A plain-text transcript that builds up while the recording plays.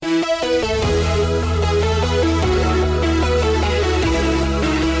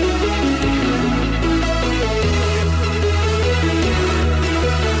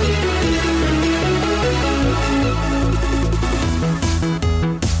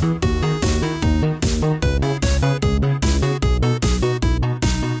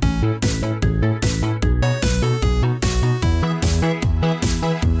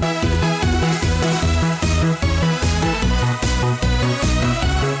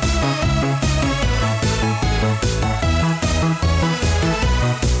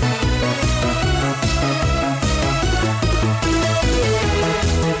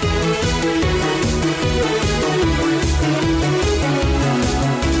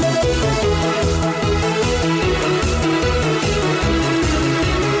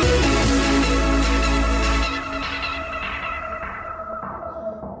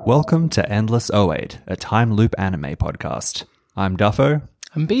Welcome to Endless 08, a time loop anime podcast. I'm Duffo.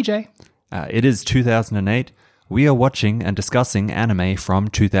 I'm BJ. It is 2008. We are watching and discussing anime from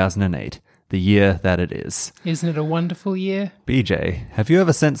 2008, the year that it is. Isn't it a wonderful year? BJ, have you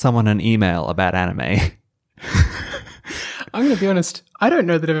ever sent someone an email about anime? I'm going to be honest, I don't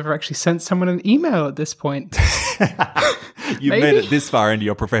know that I've ever actually sent someone an email at this point. You've made it this far into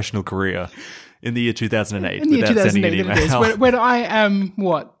your professional career in the year 2008 without sending an email. When I am,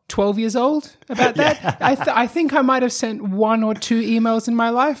 12 years old about that? Yeah. I think I might have sent one or two emails in my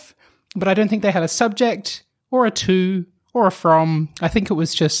life, but I don't think they had a subject or a to or a from. I think it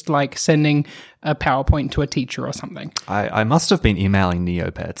was just like sending a PowerPoint to a teacher or something. I must have been emailing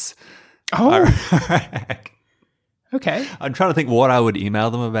Neopets. Oh. Okay. I'm trying to think what I would email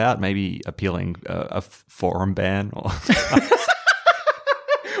them about. Maybe appealing a forum ban or...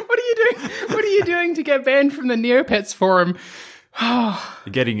 What are you doing to get banned from the Neopets forum?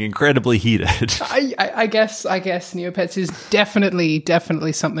 Getting incredibly heated. I guess Neopets is definitely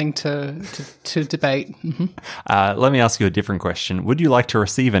something to debate. Mm-hmm. Let me ask you a different question. Would you like to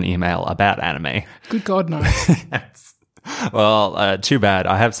receive an email about anime? Good God, no. Yes. Well, too bad.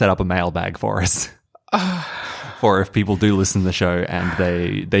 I have set up a mailbag for us. For if people do listen to the show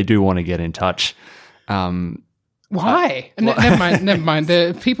and they do want to get in touch. Why? Never mind.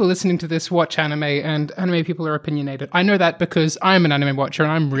 The people listening to this watch anime, and anime people are opinionated. I know that because I'm an anime watcher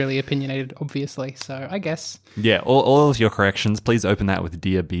and I'm really opinionated, obviously. So I guess. Yeah, all of your corrections, please open that with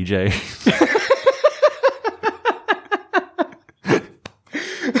Dear BJ.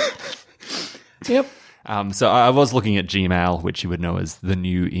 Yep. So I was looking at Gmail, which you would know as the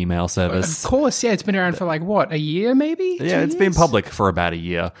new email service. Of course, yeah. It's been around for a year maybe? Yeah, it's been public for about a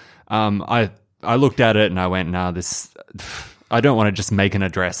year. I looked at it and I went, nah, I don't want to just make an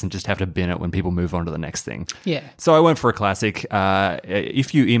address and just have to bin it when people move on to the next thing. Yeah. So I went for a classic.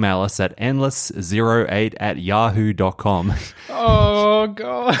 If you email us at endless08@yahoo.com. Oh,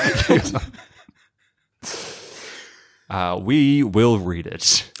 God. We will read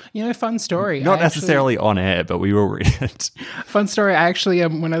it. Fun story. Not necessarily on air, but we will read it. Fun story. I actually,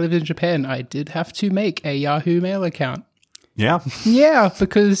 when I lived in Japan, I did have to make a Yahoo Mail account. Yeah? Yeah,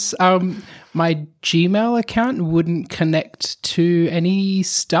 because my Gmail account wouldn't connect to any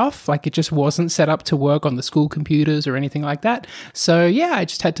stuff. Like, it just wasn't set up to work on the school computers or anything like that. So, yeah, I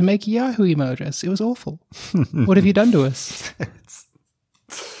just had to make a Yahoo email address. It was awful. What have you done to us?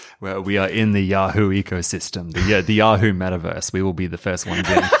 Well, we are in the Yahoo ecosystem, the Yahoo metaverse. We will be the first ones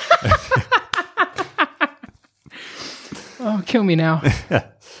in. Oh, kill me now.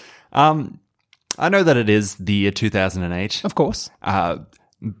 I know that it is the year 2008. Of course.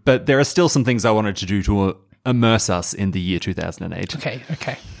 But there are still some things I wanted to do to immerse us in the year 2008. Okay.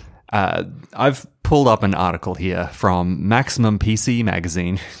 I've pulled up an article here from Maximum PC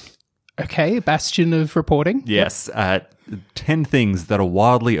magazine. Okay, a bastion of reporting. Yes, 10 things that are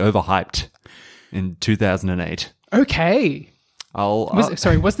wildly overhyped in 2008. Okay.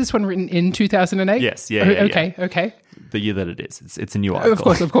 Was this one written in 2008? Yes, yeah. Okay. The year that it is. It's a new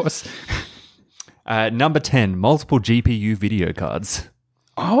article. Of course. Number 10, multiple GPU video cards.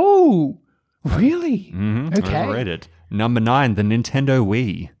 Oh, really? Mm-hmm. Okay. Overrated. Number 9, the Nintendo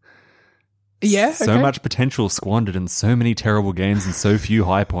Wii. Yeah, So much potential squandered in so many terrible games and so few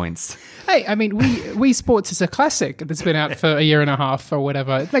high points. Hey, I mean, Wii Sports is a classic that's been out for a year and a half or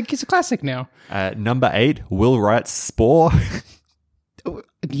whatever. Like, it's a classic now. Number 8, Will Wright's Spore.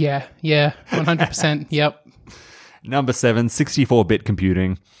 Yeah, 100%. Yep. Number 7, 64-bit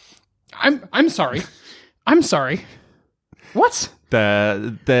computing. I'm sorry. What?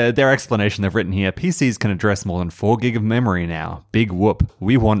 Their explanation they've written here, PCs can address more than 4 gig of memory now. Big whoop.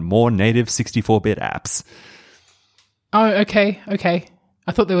 We want more native 64-bit apps. Oh, okay.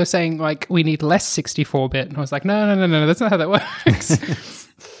 I thought they were saying, we need less 64-bit. And I was like, no, that's not how that works.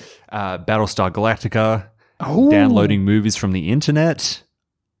 Battlestar Galactica. Oh. Downloading movies from the internet.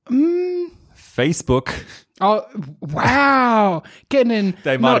 Facebook. Oh, wow. Getting in.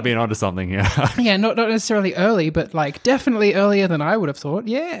 They might have been onto something here. Yeah, not necessarily early, but definitely earlier than I would have thought.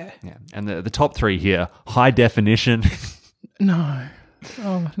 Yeah. And the top 3 here, high definition. No.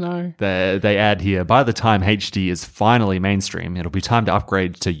 Oh, no. They add here, by the time HD is finally mainstream, it'll be time to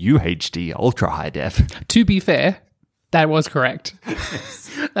upgrade to UHD, ultra high def. To be fair, that was correct.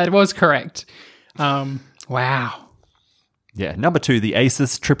 That was correct. Wow. Yeah. Number 2, the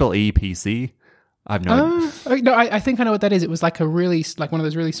Asus EE PC. I've no idea. No, I think I know what that is. It was one of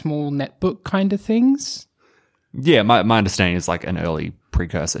those really small netbook kind of things. Yeah, my understanding is an early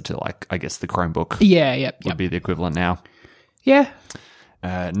precursor to I guess the Chromebook. Yeah, would be the equivalent now. Yeah.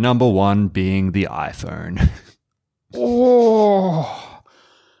 Number 1 being the iPhone. Oh,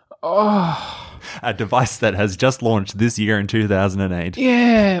 Oh, a device that has just launched this year in 2008.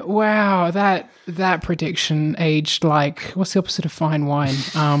 yeah. Wow. That prediction aged like, what's the opposite of fine wine?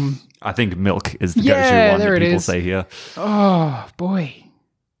 I think milk is the Yeah, go-to one there that it people is. say here. Oh boy.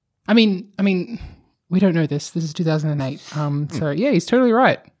 I mean, we don't know this. This is 2008. So yeah, he's totally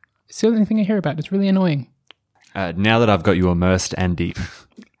right. It's the only thing I hear about. It's really annoying. Now that I've got you immersed and deep,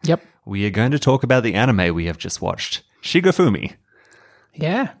 Yep. we are going to talk about the anime we have just watched, Shigofumi.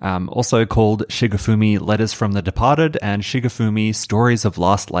 Yeah. Also called Shigofumi Letters from the Departed and Shigofumi Stories of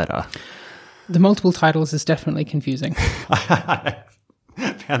Last Letter. The multiple titles is definitely confusing.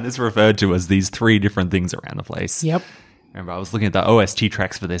 Found this referred to as these 3 different things around the place. Yep. Remember, I was looking at the OST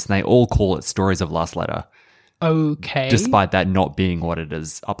tracks for this, and they all call it Stories of Last Letter, Okay. despite that not being what it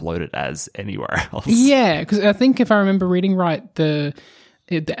is uploaded as anywhere else. Yeah, because I think if I remember reading right, there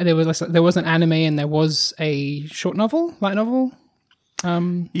was an anime and there was a short novel, light novel.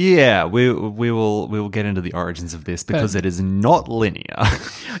 Yeah, we will get into the origins of this because it is not linear.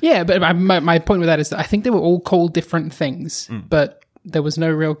 Yeah, but my point with that is that I think they were all called different things, but there was no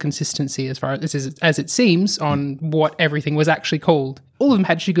real consistency as far as it seems on what everything was actually called. All of them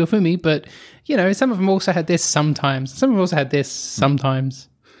had Shigofumi, but some of them also had this sometimes. Some of them also had this sometimes.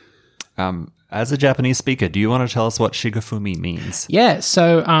 As a Japanese speaker, do you want to tell us what Shigofumi means? Yeah,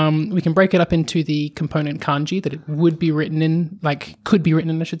 so we can break it up into the component kanji that it would be written in, could be written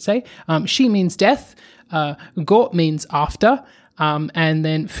in, I should say. Shi means death, go means after, and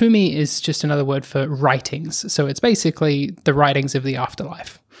then fumi is just another word for writings. So it's basically the writings of the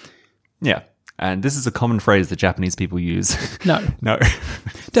afterlife. Yeah, and this is a common phrase that Japanese people use. No. No.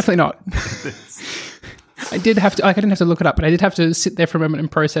 Definitely not. I didn't have to look it up, but I did have to sit there for a moment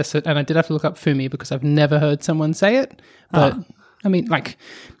and process it, and I did have to look up fumi because I've never heard someone say it. But I mean,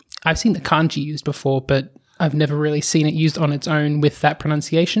 I've seen the kanji used before, but I've never really seen it used on its own with that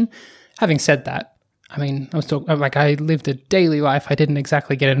pronunciation. Having said that, I mean, I lived a daily life. I didn't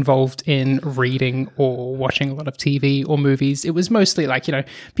exactly get involved in reading or watching a lot of TV or movies. It was mostly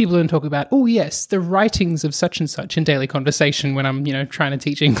people don't talk about, oh yes, the writings of such and such in daily conversation when I'm, trying to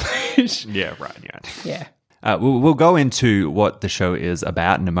teach English. Yeah, right, yeah. Yeah. We'll go into what the show is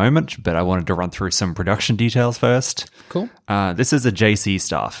about in a moment, but I wanted to run through some production details first. Cool. This is a JC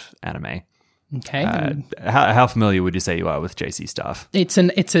Staff anime. Okay. How familiar would you say you are with JC Staff? It's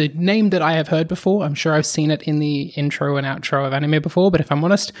a name that I have heard before. I'm sure I've seen it in the intro and outro of anime before, but if I'm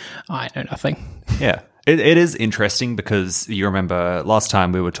honest, I know nothing. Yeah. It is interesting because you remember last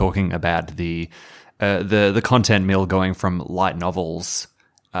time we were talking about the content mill going from light novels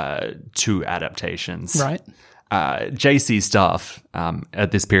to adaptations. Right. JC Staff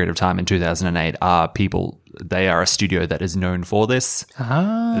at this period of time in 2008 they are a studio that is known for this.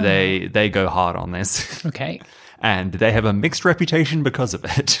 They go hard on this. Okay. And they have a mixed reputation because of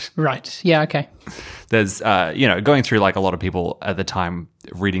it. Right. Yeah, okay. There's going through a lot of people at the time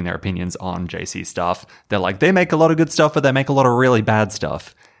reading their opinions on JC Staff, they're like, they make a lot of good stuff, but they make a lot of really bad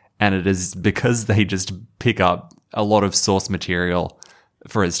stuff. And it is because they just pick up a lot of source material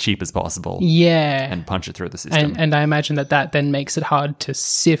for as cheap as possible. Yeah. And punch it through the system. And I imagine that then makes it hard to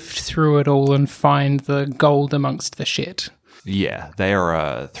sift through it all and find the gold amongst the shit. Yeah, they are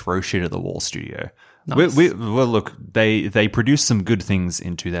a throw shit at the wall studio. Nice. Well, look, they produced some good things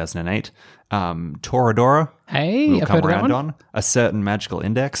in 2008. Toradora. Hey, we'll I've come heard of that around one. on. A Certain Magical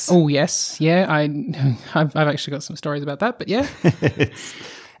Index. Oh, yes. Yeah, I've actually got some stories about that, but yeah.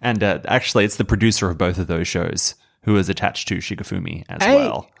 And actually, it's the producer of both of those shows who is attached to Shigofumi as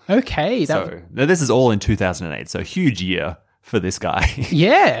well. Okay. So this is all in 2008, so huge year for this guy.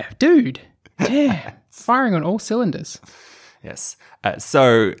 Yeah, dude. Yeah. Firing on all cylinders. Yes.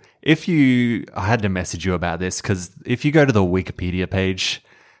 So I had to message you about this because if you go to the Wikipedia page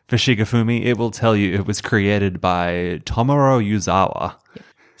for Shigofumi, it will tell you it was created by Tomoro Yuzawa.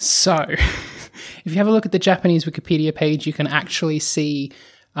 So if you have a look at the Japanese Wikipedia page, you can actually see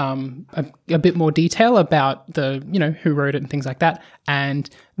a bit more detail about who wrote it and things like that. And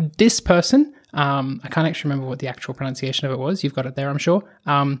this person, I can't actually remember what the actual pronunciation of it was. You've got it there, I'm sure.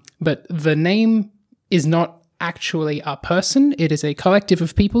 But the name is not actually a person. It is a collective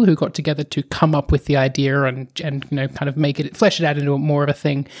of people who got together to come up with the idea and kind of flesh it out into more of a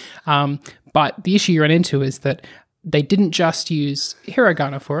thing. But the issue you run into is that they didn't just use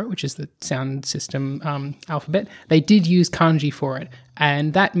hiragana for it, which is the sound system alphabet. They did use kanji for it.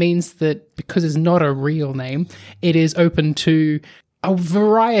 And that means that because it's not a real name, it is open to a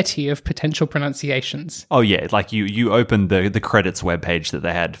variety of potential pronunciations. Oh, yeah. You opened the credits webpage that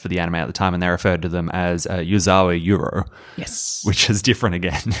they had for the anime at the time, and they referred to them as Yuzawa Euro. Yes. Which is different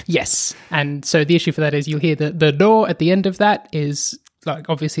again. Yes. And so the issue for that is you'll hear the door at the end of that is like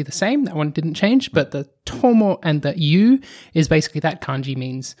obviously the same. That one didn't change, but the tomo and the yu is basically that kanji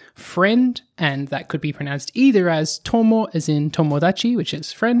means friend, and that could be pronounced either as tomo, as in tomodachi, which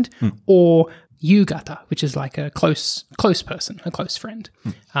is friend, or yugata, which is like a close person, a close friend.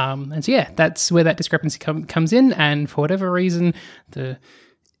 And so, yeah, that's where that discrepancy comes in. And for whatever reason, the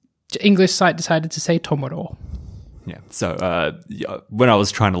English site decided to say tomoro. Yeah. So when I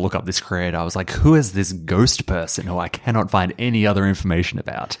was trying to look up this creator, I was like, who is this ghost person who I cannot find any other information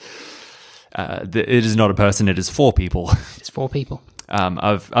about? It is not a person. It is 4 people. It's 4 people.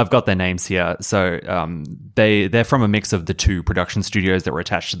 I've got their names here. So they're from a mix of the 2 production studios that were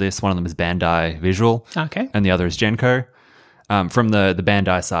attached to this. One of them is Bandai Visual. Okay. And the other is Genko. From the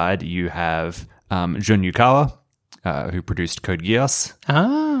Bandai side, you have Jun Yukawa, who produced Code Geass.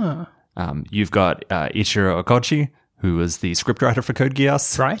 Ah. You've got Ichiro Okochi, who was the scriptwriter for Code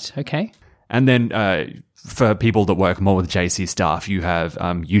Geass. Right, okay. And then for people that work more with JC staff, you have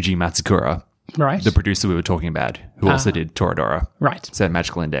Yuji Matsukura, right, the producer we were talking about, who also did Toradora. Right. So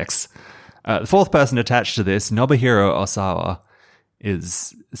Magical Index. The 4th person attached to this, Nobuhiro Osawa,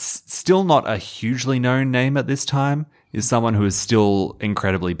 is still not a hugely known name at this time, is someone who is still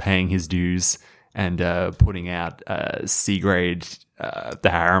incredibly paying his dues and putting out C-grade the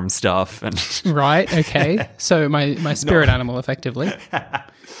harem stuff. And right, okay. So my spirit animal, effectively.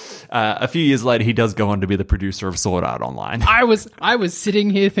 A few years later, he does go on to be the producer of Sword Art Online. I was sitting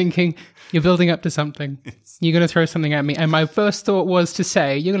here thinking, you're building up to something. You're going to throw something at me. And my first thought was to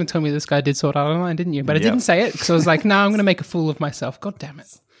say, you're going to tell me this guy did Sword Art Online, didn't you? But I didn't say it, because I was like, no, I'm going to make a fool of myself. God damn it.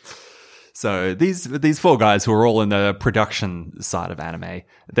 So these 4 guys who are all in the production side of anime,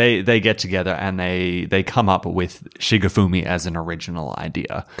 they get together and they come up with Shigofumi as an original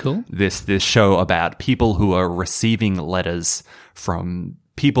idea. Cool. This show about people who are receiving letters from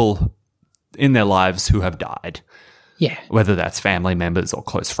people in their lives who have died. Yeah. Whether that's family members or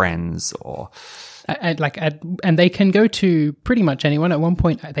close friends or... And they can go to pretty much anyone. At one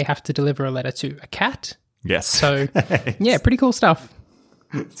point, they have to deliver a letter to a cat. Yes. So, yeah, pretty cool stuff.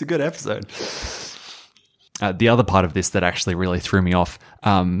 It's a good episode. The other part of this that actually really threw me off,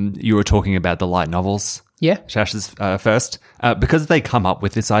 you were talking about the light novels. Yeah. Shash's first. Because they come up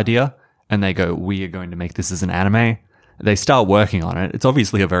with this idea and they go, we are going to make this as an anime. They start working on it. It's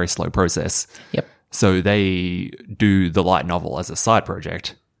obviously a very slow process. Yep. So they do the light novel as a side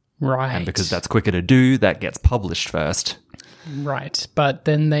project. Right. And because that's quicker to do, that gets published first. Right. But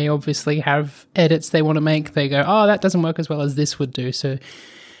then they obviously have edits they want to make. They go, oh, that doesn't work as well as this would do. So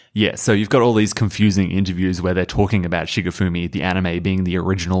yeah, so you've got all these confusing interviews where they're talking about Shigofumi, the anime, being the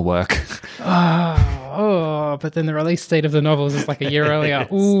original work. but then the release date of the novels is like a year earlier.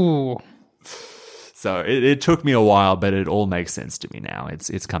 Ooh. So it took me a while, but it all makes sense to me now.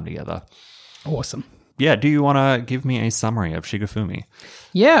 It's come together. Awesome. Yeah, do you want to give me a summary of Shigofumi?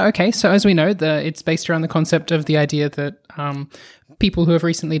 Yeah, okay. So as we know, it's based around the concept of the idea that people who have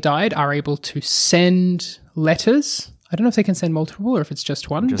recently died are able to send letters. I don't know if they can send multiple or if it's just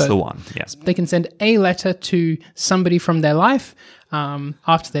one. Just the one, yes. They can send a letter to somebody from their life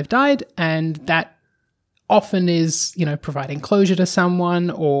after they've died, and that often is, providing closure to someone,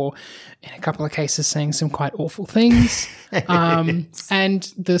 or in a couple of cases saying some quite awful things.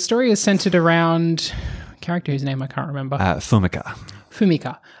 And the story is centered around a character whose name I can't remember. Fumika.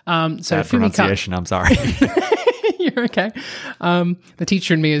 Fumika. Bad pronunciation, I'm sorry. You're okay. The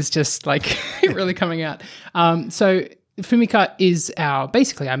teacher in me is just like really coming out. So Fumika is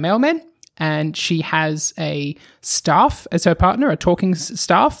basically our mailman, and she has a staff as her partner, a talking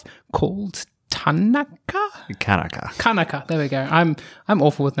staff called Kanaka. There we go. I'm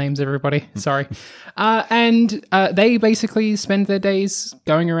awful with names, everybody. Sorry. And they basically spend their days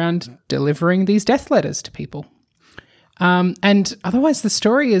going around delivering these death letters to people. And otherwise, the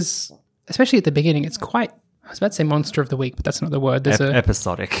story is, especially at the beginning, it's quite. I was about to say monster of the week, but that's not the word. There's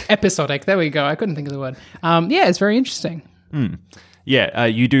episodic. Episodic. There we go. I couldn't think of the word. Yeah, it's very interesting. Yeah,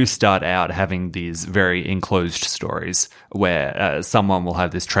 you do start out having these very enclosed stories where someone will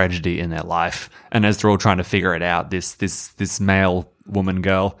have this tragedy in their life, and as they're all trying to figure it out, this male woman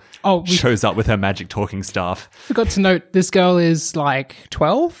girl shows up with her magic talking staff. Forgot to note, this girl is like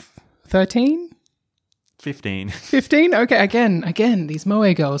 12, 13? 15. 15? Okay, again, these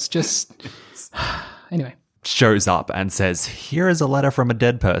Moe girls just... Anyway. Shows up and says, here is a letter from a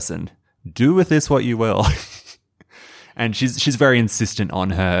dead person. Do with this what you will. And she's very insistent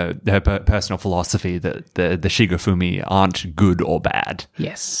on her personal philosophy that the Shigofumi aren't good or bad.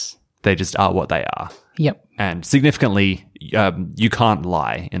 Yes. They just are what they are. Yep. And significantly, you can't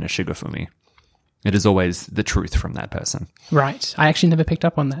lie in a Shigofumi. It is always the truth from that person. Right. I actually never picked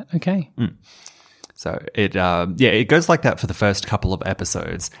up on that. Okay. So it goes like that for the first couple of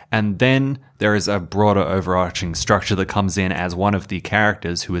episodes. And then there is a broader overarching structure that comes in as one of the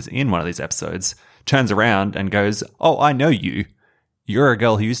characters who is in one of these episodes turns around and goes, "Oh, I know you. You're a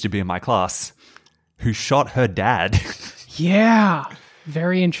girl who used to be in my class who shot her dad." Yeah.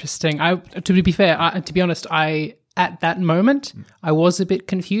 Very interesting. To be fair, to be honest, at that moment, I was a bit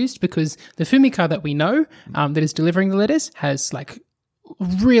confused because the Fumika that we know that is delivering the letters has like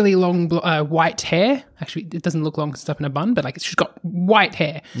really long white hair. Actually, it doesn't look long because it's up in a bun, but like she's got white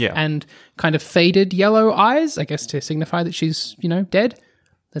hair and kind of faded yellow eyes, I guess to signify that she's, dead.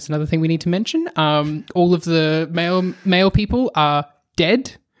 That's another thing we need to mention. All of the male people are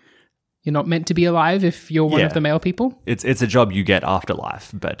dead. You're not meant to be alive if you're one of the male people. It's a job you get after life,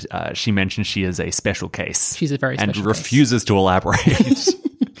 but she mentions she is a special case. She's a very special case. And refuses to elaborate.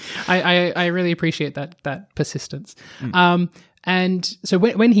 I really appreciate that persistence. And so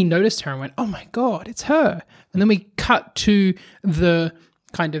when he noticed her and went, "Oh my God, it's her." And then we cut to the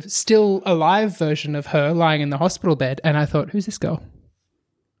kind of still alive version of her lying in the hospital bed. And I thought, who's this girl?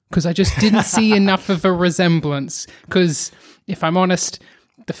 Because I just didn't see enough of a resemblance. Because if I'm honest,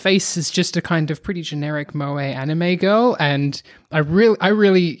 the face is just a kind of pretty generic moe anime girl, and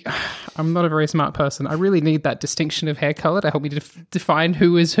I'm not a very smart person. I really need that distinction of hair color to help me define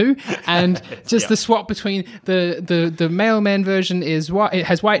who is who, and just the swap between the male man version is white, it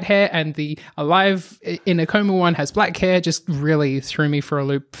has white hair, and the alive in a coma one has black hair. Just really threw me for a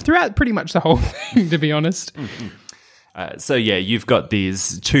loop throughout pretty much the whole thing, to be honest. So you've got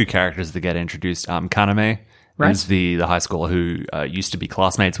these two characters that get introduced. Kaname. Right. Is the high schooler who used to be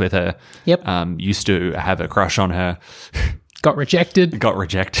classmates with her. Yep. Used to have a crush on her. Got rejected.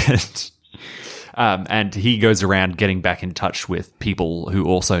 And he goes around getting back in touch with people who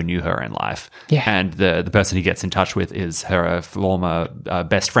also knew her in life. Yeah. And the person he gets in touch with is her former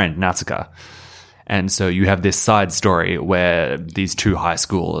best friend, Natsuka. And so you have this side story where these two high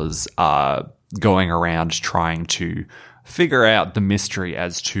schoolers are going around trying to figure out the mystery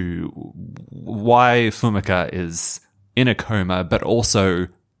as to why Fumika is in a coma, but also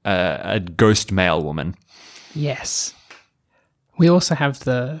a ghost male woman. Yes. We also have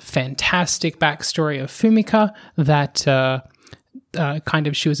the fantastic backstory of Fumika that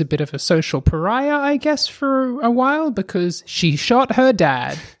she was a bit of a social pariah, I guess, for a while because she shot her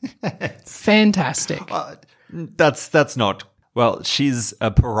dad. Fantastic. That's not... Well, she's a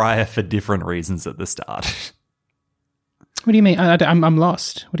pariah for different reasons at the start. What do you mean? I'm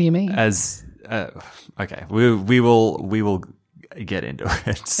lost. What do you mean? Okay, we will get into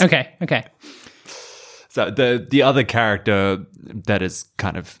it. Okay. So the other character that is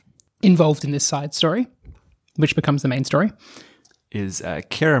kind of involved in this side story, which becomes the main story, is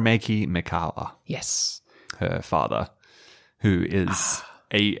Kirameki Mikawa. Yes, her father, who is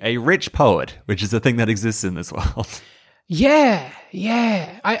a rich poet, which is a thing that exists in this world. Yeah.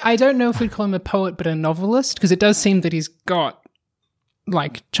 I don't know if we'd call him a poet, but a novelist, because it does seem that he's got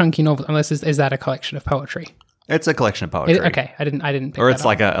like chunky novels. Unless is that a collection of poetry? It's a collection of poetry. Okay, I didn't. Pick or it's that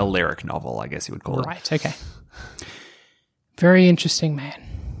like up. a lyric novel, I guess you would call it. Right. Okay. Very interesting man.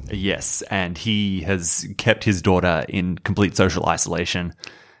 Yes, and he has kept his daughter in complete social isolation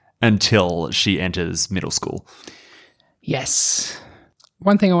until she enters middle school. Yes.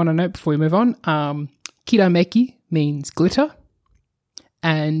 One thing I want to note before we move on: Kirameki means glitter,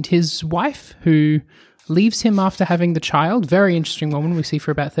 and his wife, who leaves him after having the child, very interesting woman we see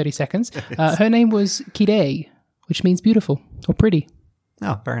for about 30 seconds, her name was Kirei, which means beautiful or pretty.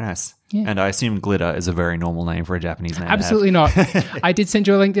 Oh, very nice. Yeah. And I assume glitter is a very normal name for a Japanese name. Absolutely not. I did send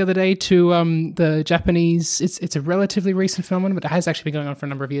you a link the other day to the Japanese, it's a relatively recent phenomenon, but it has actually been going on for a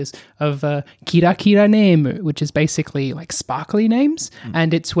number of years, of kira name, which is basically like sparkly names.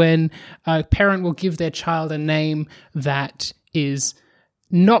 And it's when a parent will give their child a name that is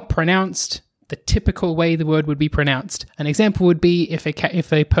not pronounced the typical way the word would be pronounced. An example would be if a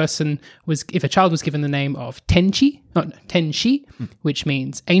child was given the name of Tenchi, which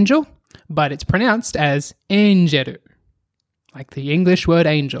means angel, but it's pronounced as Angeru, like the English word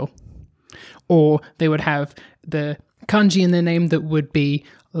angel. Or they would have the kanji in their name that would be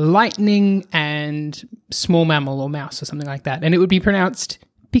lightning and small mammal or mouse or something like that, and it would be pronounced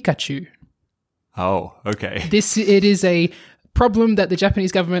Pikachu. Oh, okay. It is a problem that the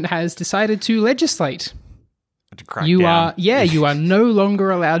Japanese government has decided to legislate. To crack down. You are no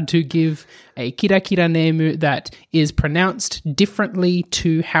longer allowed to give a kira name that is pronounced differently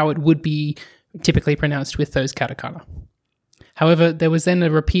to how it would be typically pronounced with those katakana. However, there was then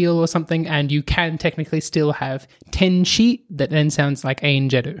a repeal or something, and you can technically still have tenshi that then sounds like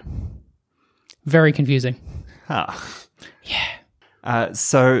einjeru. Very confusing. Huh. Yeah.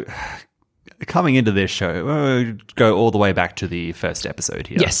 So coming into this show, we'll go all the way back to the first episode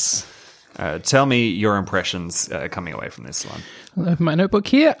here. Yes. Tell me your impressions coming away from this one. I have my notebook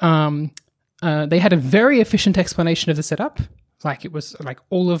here. They had a very efficient explanation of the setup. Like it was like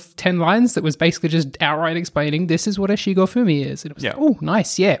all of 10 lines that was basically just outright explaining this is what a Shigofumi is. And it was like, oh,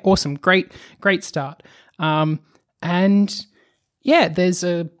 nice. Yeah, awesome. Great start. And yeah, there's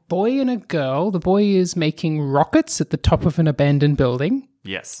a boy and a girl. The boy is making rockets at the top of an abandoned building.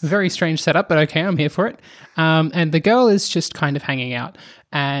 Yes. Very strange setup, but okay, I'm here for it. And the girl is just kind of hanging out.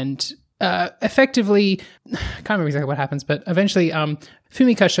 And effectively, I can't remember exactly what happens, but eventually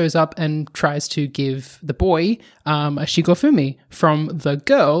Fumika shows up and tries to give the boy a Shigofumi from the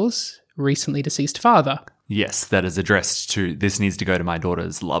girl's recently deceased father. Yes, that is addressed to, this needs to go to my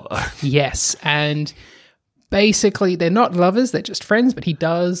daughter's lover. Yes, and basically they're not lovers, they're just friends, but he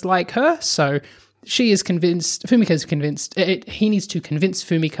does like her, so she is convinced, Fumika's convinced, he needs to convince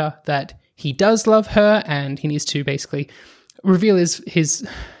Fumika that he does love her, and he needs to basically reveal his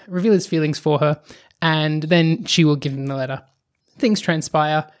feelings for her, and then she will give him the letter. Things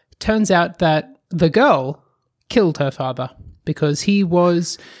transpire. Turns out that the girl killed her father because he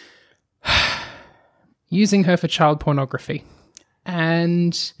was using her for child pornography.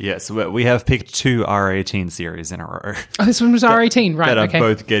 And yes, we have picked 2 R18 series in a row. Oh, this one was R18, right? That are okay.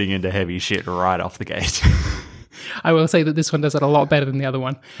 both getting into heavy shit right off the gate. I will say that this one does it a lot better than the other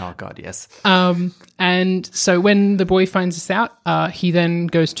one. Oh, God, yes. And so when the boy finds this out, he then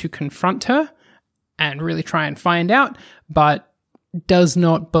goes to confront her and really try and find out, but does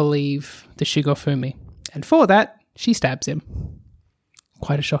not believe the Shigofumi. And for that, she stabs him.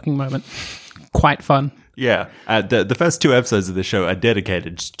 Quite a shocking moment. Quite fun. Yeah. The first 2 episodes of the show are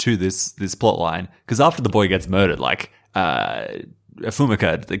dedicated to this plot line, because after the boy gets murdered, like,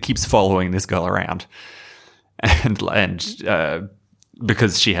 Fumika that keeps following this girl around. And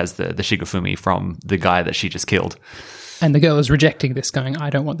because she has the Shigofumi from the guy that she just killed. And the girl is rejecting this, going,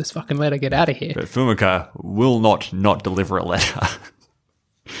 I don't want this fucking letter, get out of here. But Fumika will not deliver a letter.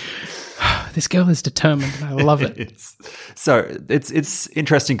 This girl is determined, and I love it. It's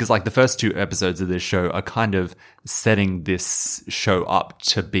interesting because like the first 2 episodes of this show are kind of setting this show up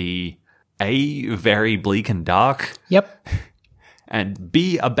to be A, very bleak and dark. Yep. And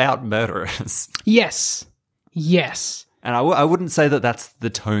B, about murderers. Yes. And I wouldn't say that that's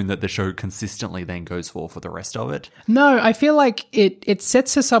the tone that the show consistently then goes for the rest of it. No, I feel like it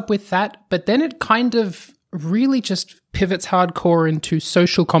sets us up with that, but then it kind of really just pivots hardcore into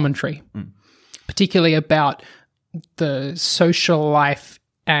social commentary, particularly about the social life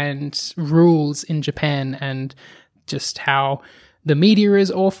and rules in Japan, and just how the media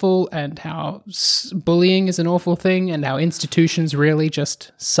is awful, and how bullying is an awful thing, and how institutions really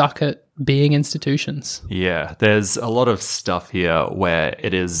just suck at being institutions. Yeah, there's a lot of stuff here where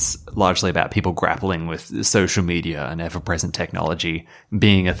it is largely about people grappling with social media and ever-present technology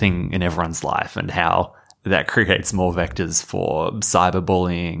being a thing in everyone's life, and how that creates more vectors for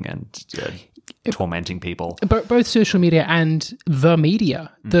cyberbullying and tormenting people. Both social media and the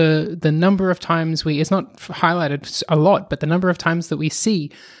media. The number of times it's not highlighted a lot, but the number of times that we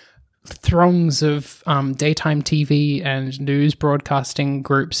see throngs of daytime TV and news broadcasting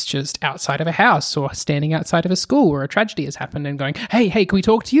groups just outside of a house or standing outside of a school where a tragedy has happened and going, hey, can we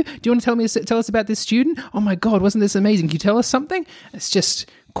talk to you? Do you want to tell us about this student? Oh my God, wasn't this amazing? Can you tell us something? It's just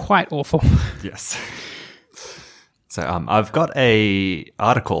quite awful. Yes. So I've got a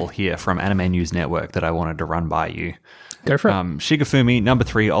article here from Anime News Network that I wanted to run by you. Go for it. Shigofumi, number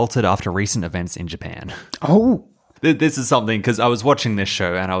 3, altered after recent events in Japan. Oh. This is something, because I was watching this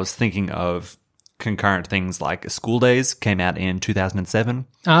show and I was thinking of concurrent things like School Days came out in 2007.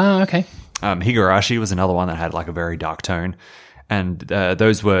 Ah, okay. Higurashi was another one that had like a very dark tone. And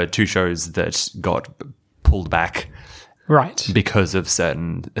those were 2 shows that got pulled back. Right. Because of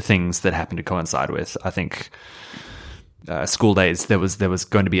certain things that happened to coincide with, I think, School Days, there was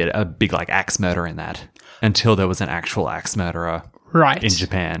going to be a big like axe murder in that, until there was an actual axe murderer in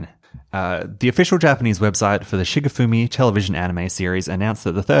Japan. The official Japanese website for the Shigofumi television anime series announced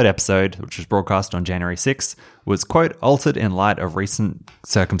that the 3rd episode, which was broadcast on January 6th, was, quote, altered in light of recent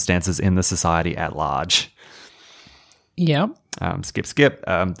circumstances in the society at large. Yeah. Skip.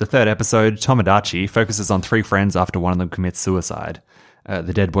 The 3rd episode, Tomodachi, focuses on 3 friends after one of them commits suicide.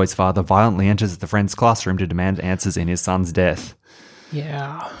 The dead boy's father violently enters the friend's classroom to demand answers in his son's death.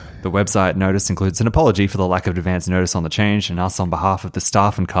 Yeah. The website notice includes an apology for the lack of advance notice on the change and asks on behalf of the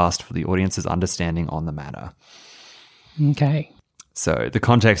staff and cast for the audience's understanding on the matter. Okay. So the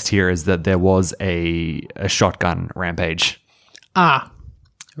context here is that there was a shotgun rampage. Ah.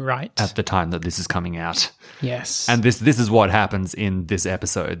 Right. at the time that this is coming out. Yes. And this is what happens in this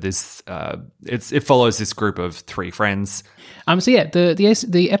episode. It follows this group of 3 friends. So yeah,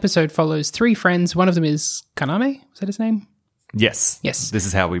 the episode follows 3 friends. One of them is Kaname. Is that his name? Yes. Yes. This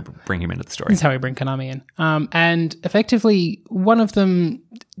is how we bring him into the story. This is how we bring Kaname in. And effectively, one of them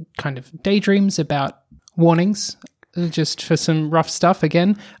kind of daydreams about warnings, just for some rough stuff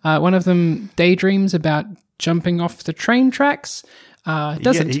again. One of them daydreams about jumping off the train tracks.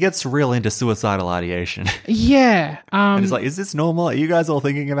 He gets real into suicidal ideation. Yeah. And he's like, is this normal? Are you guys all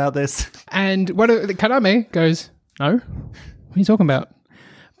thinking about this? And Kaname goes, no. What are you talking about?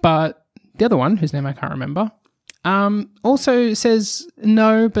 But the other one, whose name I can't remember, also says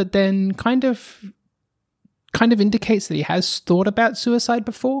no, but then kind of indicates that he has thought about suicide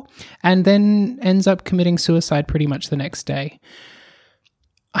before, and then ends up committing suicide pretty much the next day.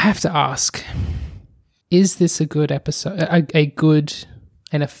 I have to ask, is this a good episode,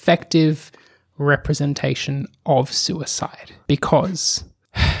 an effective representation of suicide? Because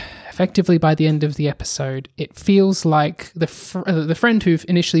effectively by the end of the episode, it feels like the friend who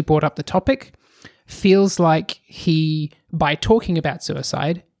initially brought up the topic feels like by talking about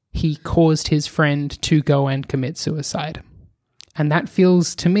suicide, he caused his friend to go and commit suicide. And that felt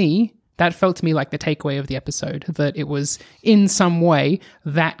to me like the takeaway of the episode, that it was in some way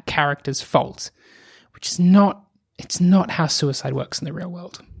that character's fault, which is it's not how suicide works in the real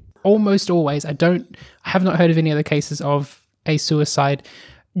world. Almost always, I have not heard of any other cases of a suicide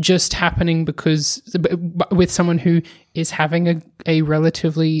just happening because with someone who is having a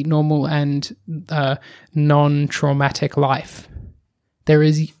relatively normal and non-traumatic life. There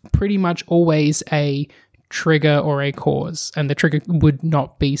is pretty much always a trigger or a cause, and the trigger would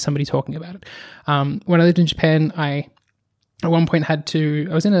not be somebody talking about it. When I lived in Japan, I at one point I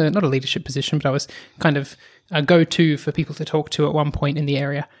was in not a leadership position, but I was kind of a go-to for people to talk to at one point in the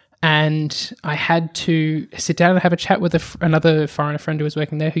area. And I had to sit down and have a chat with another foreigner friend who was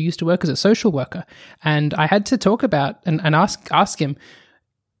working there, who used to work as a social worker. And I had to talk about and ask him,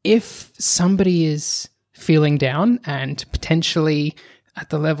 if somebody is feeling down and potentially at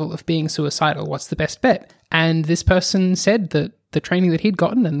the level of being suicidal, what's the best bet? And this person said that the training that he'd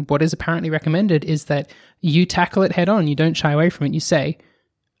gotten and what is apparently recommended is that you tackle it head on. You don't shy away from it. You say,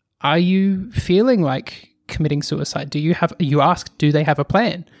 are you feeling like committing suicide? You ask, do they have a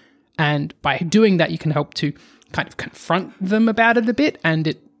plan? And by doing that, you can help to kind of confront them about it a bit. And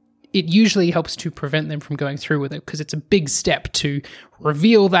it usually helps to prevent them from going through with it, because it's a big step to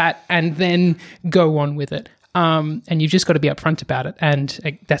reveal that and then go on with it. And you've just got to be upfront about it.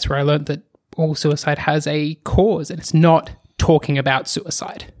 And that's where I learned that all suicide has a cause, and it's not talking about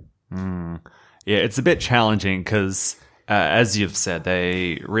suicide. Yeah, it's a bit challenging because, as you've said,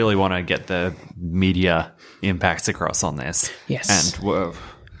 they really want to get the media impacts across on this. Yes. And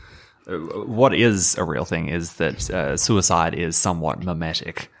what is a real thing is that suicide is somewhat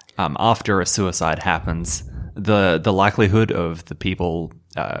mimetic. After a suicide happens, the likelihood of the people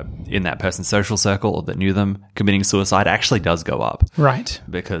in that person's social circle that knew them committing suicide actually does go up. Right.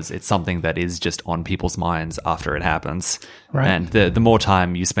 Because it's something that is just on people's minds after it happens. Right. And the more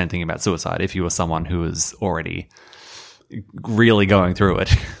time you spend thinking about suicide, if you were someone who was already really going through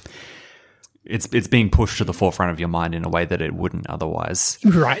it, it's being pushed to the forefront of your mind in a way that it wouldn't otherwise.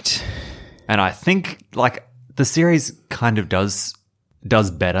 Right. And I think the series kind of does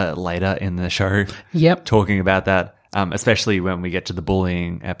better later in the show. Yep. Talking about that, especially when we get to the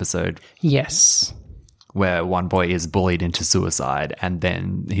bullying episode. Yes. Where one boy is bullied into suicide, and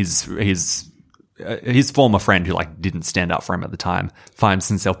then his former friend, who didn't stand up for him at the time, finds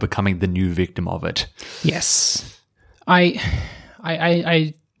himself becoming the new victim of it. Yes.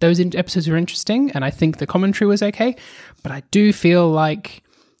 I those episodes were interesting, and I think the commentary was okay, but I do feel like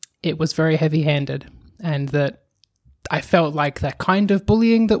it was very heavy-handed, and that I felt like that kind of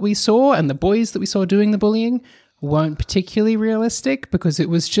bullying that we saw and the boys that we saw doing the bullying weren't particularly realistic, because it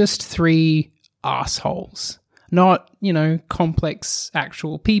was just 3 assholes, not, complex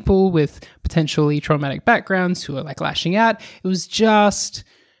actual people with potentially traumatic backgrounds who are lashing out. It was just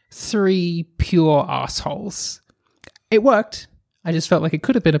 3 pure assholes. It worked. I just felt like it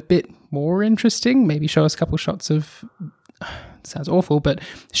could have been a bit more interesting. Maybe show us a couple shots of, sounds awful, but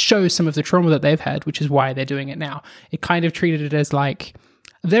show some of the trauma that they've had, which is why they're doing it now. It kind of treated it as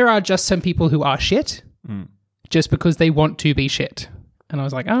there are just some people who are shit just because they want to be shit. And I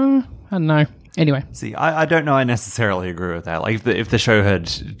was like, oh, I don't know. Anyway. See, I don't know I necessarily agree with that. If the show had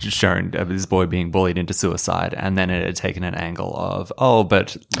shown this boy being bullied into suicide, and then it had taken an angle of, oh,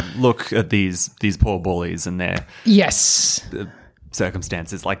 but look at these poor bullies and they're... Yes.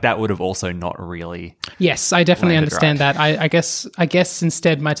 circumstances, like that would have also not really. Yes, I definitely landed understand right. that. I guess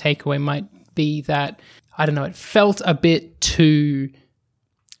instead my takeaway might be that, I don't know, it felt a bit too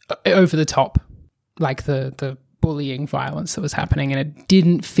over the top, like the bullying violence that was happening, and it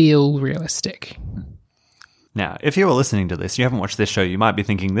didn't feel realistic. Now, if you were listening to this, you haven't watched this show, you might be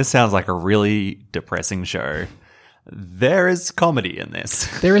thinking, this sounds like a really depressing show. There is comedy in this.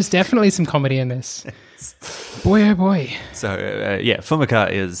 There is definitely some comedy in this. Boy, oh boy. So,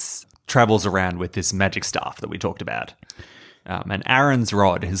 Fumika travels around with this magic staff that we talked about. And Aaron's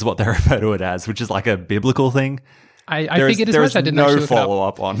rod is what they refer to it as, which is like a biblical thing. I figured as much. I didn't actually look it up. There is no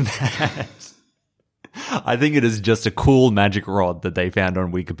follow-up on that. I think it is just a cool magic rod that they found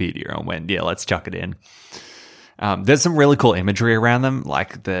on Wikipedia and went, yeah, let's chuck it in. There's some really cool imagery around them.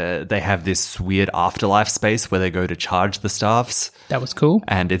 Like they have this weird afterlife space where they go to charge the staffs. That was cool.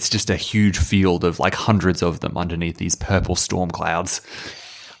 And it's just a huge field of like hundreds of them underneath these purple storm clouds.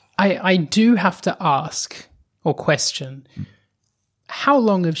 I do have to ask or question, how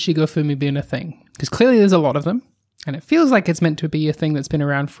long have Shigofumi been a thing? Because clearly there's a lot of them. And it feels like it's meant to be a thing that's been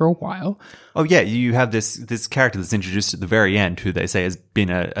around for a while. Oh, yeah. You have this character that's introduced at the very end who they say has been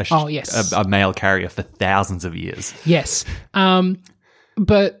a mail carrier for thousands of years. Yes.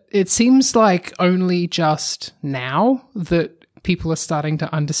 But it seems like only just now that people are starting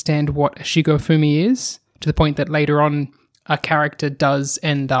to understand what a Shigofumi is, to the point that later on a character does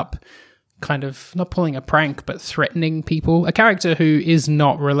end up kind of not pulling a prank, but threatening people. A character who is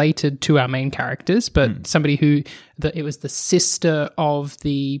not related to our main characters, but somebody who it was the sister of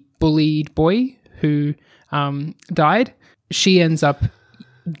the bullied boy who died. She ends up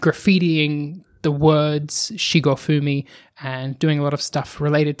graffitiing the words Shigofumi and doing a lot of stuff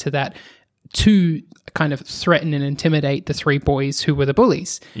related to that to kind of threaten and intimidate the three boys who were the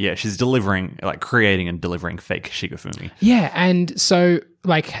bullies. Yeah, she's creating and delivering fake Shigofumi. Yeah, and so,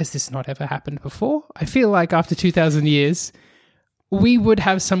 like, has this not ever happened before? I feel like after 2,000 years, we would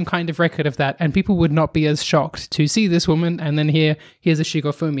have some kind of record of that, and people would not be as shocked to see this woman and then here's a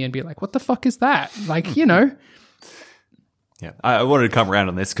Shigofumi and be like, what the fuck is that? Like, you know. Yeah, I wanted to come around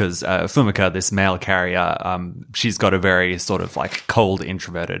on this because Fumika, this mail carrier, she's got a very sort of like cold,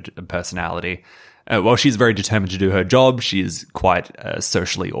 introverted personality. While she's very determined to do her job, she is quite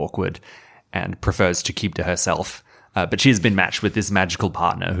socially awkward and prefers to keep to herself. But she's been matched with this magical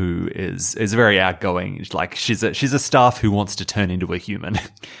partner who is very outgoing. Like she's a staff who wants to turn into a human.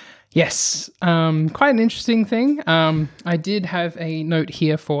 Yes, quite an interesting thing. I did have a note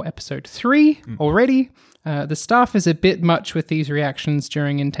here for episode 3 already. The staff is a bit much with these reactions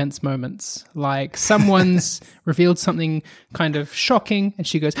during intense moments. Like someone's revealed something kind of shocking and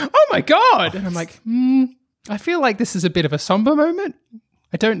she goes, oh my God! And I'm like, I feel like this is a bit of a somber moment.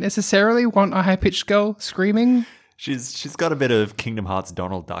 I don't necessarily want a high-pitched girl screaming. She's got a bit of Kingdom Hearts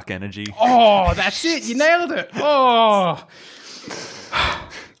Donald Duck energy. Oh, that's it. You nailed it. Oh.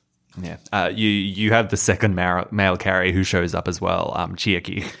 Yeah. You have the second male carrier who shows up as well,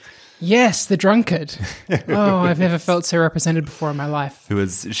 Chiaki. Yes, the drunkard. Oh, I've never felt so represented before in my life.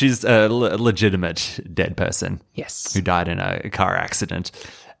 She's a legitimate dead person. Yes. Who died in a car accident.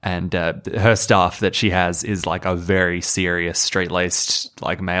 And her staff that she has is like a very serious, straight-laced,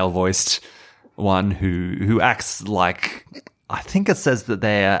 like male-voiced one who acts like, I think it says that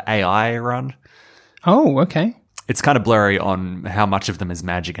they're AI run. Oh, okay. It's kind of blurry on how much of them is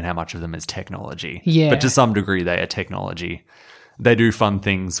magic and how much of them is technology. Yeah. But to some degree, they are technology. They do fun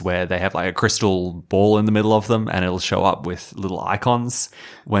things where they have like a crystal ball in the middle of them and it'll show up with little icons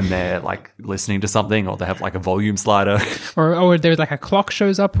when they're like listening to something, or they have like a volume slider. Or there's like a clock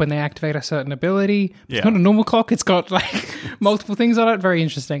shows up when they activate a certain ability. It's not a normal clock. It's got like multiple things on it. Very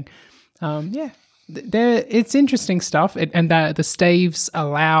interesting. It's interesting stuff. The staves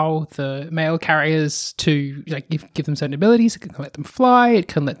allow the mail carriers to like give them certain abilities. It can let them fly. It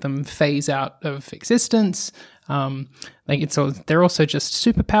can let them phase out of existence. They're also just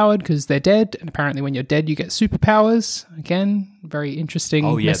super powered because they're dead, and apparently when you're dead you get superpowers. Again, very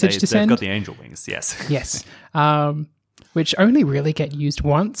interesting message to send. They've got the angel wings, yes. Yes, which only really get used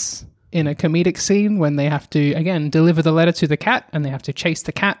once in a comedic scene when they have to again deliver the letter to the cat, and they have to chase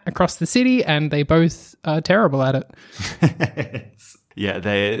the cat across the city, and they both are terrible at it. Yeah,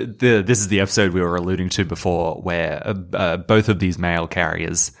 this is the episode we were alluding to before, where both of these mail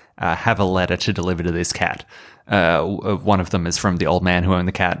carriers have a letter to deliver to this cat. One of them is from the old man who owned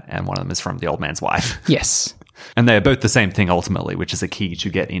the cat, and one of them is from the old man's wife. Yes. And they're both the same thing ultimately, which is a key to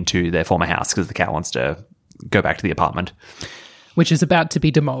get into their former house because the cat wants to go back to the apartment. Which is about to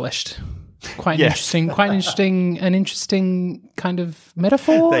be demolished. Quite Yes. an interesting kind of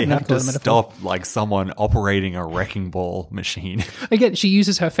metaphor. They I'm gonna have call to it a metaphor. stop like someone operating a wrecking ball machine. Again, she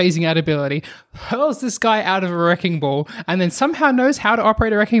uses her phasing out ability, hurls this guy out of a wrecking ball, and then somehow knows how to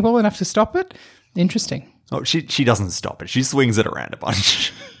operate a wrecking ball enough to stop it. Interesting. Oh, she doesn't stop it. She swings it around a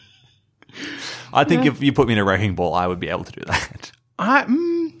bunch. I think if you put me in a wrecking ball, I would be able to do that. I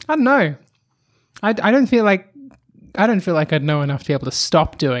don't know. I don't feel like I'd know enough to be able to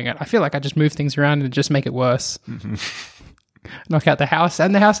stop doing it. I feel like I just move things around and just make it worse. Mm-hmm. Knock out the house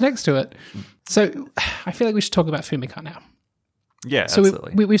and the house next to it. So I feel like we should talk about Fumika now. Yeah, so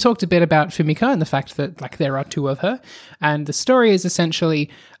absolutely. we've talked a bit about Fumika and the fact that like there are two of her, and the story is essentially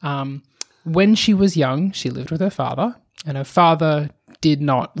when she was young, she lived with her father, and her father did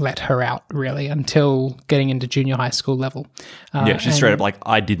not let her out really until getting into junior high school level. She's straight up like,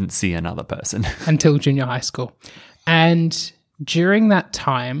 I didn't see another person. Until junior high school. And during that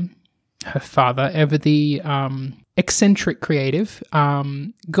time, her father, ever the eccentric creative,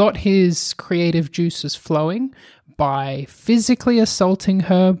 got his creative juices flowing by physically assaulting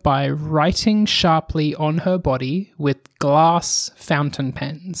her by writing sharply on her body with glass fountain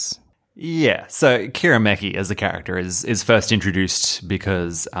pens. Yeah, so Kirameki as a character is first introduced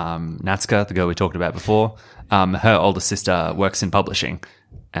because Natsuka, the girl we talked about before, her older sister works in publishing,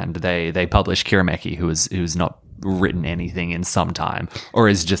 and they publish Kirameki, who's not written anything in some time, or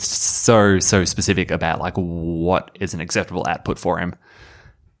is just so specific about like what is an acceptable output for him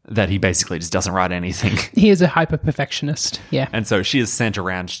that he basically just doesn't write anything. He is a hyper perfectionist, yeah. And so she is sent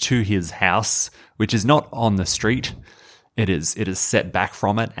around to his house, which is not on the street. It is set back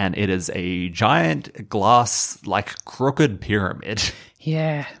from it, and it is a giant glass, like, crooked pyramid.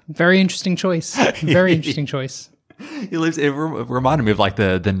 Yeah, very interesting choice. Very interesting choice. It reminded me of, like,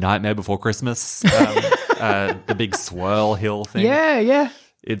 the Nightmare Before Christmas, the big swirl hill thing. Yeah.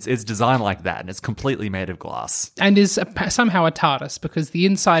 It's designed like that, and it's completely made of glass. And is somehow a TARDIS, because the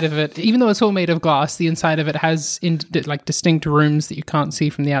inside of it, even though it's all made of glass, the inside of it has distinct rooms that you can't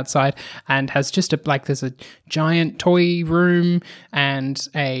see from the outside, and has just there's a giant toy room and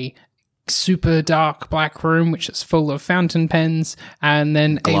a super dark black room which is full of fountain pens, and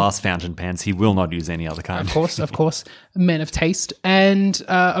then glass fountain pens. He will not use any other kind. Of course, men of taste, and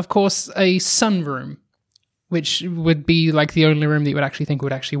of course a sunroom, which would be like the only room that you would actually think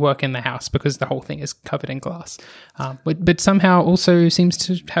would actually work in the house, because the whole thing is covered in glass. But somehow also seems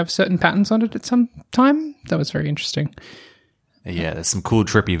to have certain patterns on it at some time. That was very interesting. Yeah, there's some cool,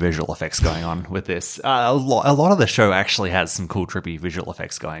 trippy visual effects going on with this. A lot of the show actually has some cool, trippy visual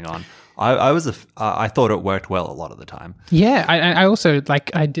effects going on. I thought it worked well a lot of the time. Yeah, I also,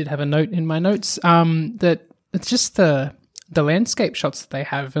 I did have a note in my notes that it's just the landscape shots that they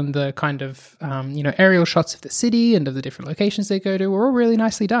have, and the kind of, aerial shots of the city and of the different locations they go to were all really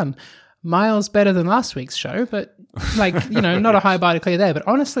nicely done. Miles better than last week's show, but not a high bar to clear there, but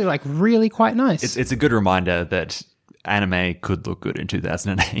honestly, really quite nice. It's a good reminder that anime could look good in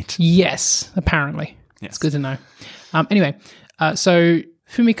 2008. Yes, apparently. Yes. It's good to know. Anyway, so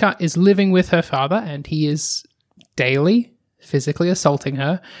Fumika is living with her father, and he is daily physically assaulting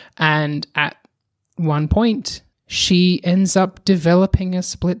her, and at one point she ends up developing a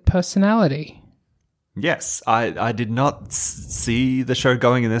split personality. Yes, I did not see the show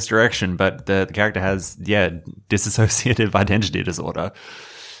going in this direction, but the character has, dissociative identity disorder.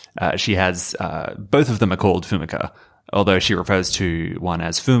 She has, both of them are called Fumika, although she refers to one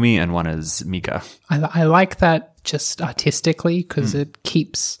as Fumi and one as Mika. I like that just artistically, because it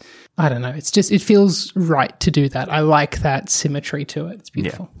keeps, I don't know, it feels right to do that. I like that symmetry to it. It's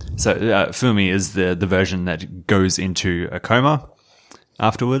beautiful. Yeah. So Fumi is the version that goes into a coma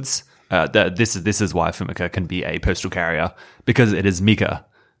afterwards. This is why Fumika can be a postal carrier, because it is Mika,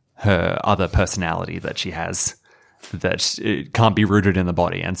 her other personality that she has, that it can't be rooted in the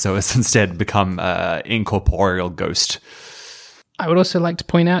body, and so it's instead become an incorporeal ghost. I would also like to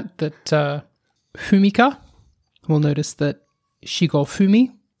point out that Fumika, we'll notice that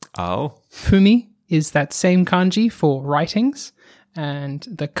Shigofumi. Oh. Fumi is that same kanji for writings, and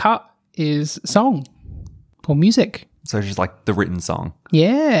the ka is song or music. So she's like the written song.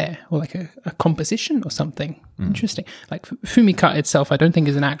 Yeah, or like a composition or something. Interesting. Like Fumika itself, I don't think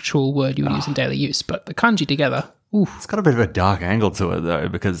is an actual word you would use in daily use, but the kanji together, ooh. It's got a bit of a dark angle to it, though,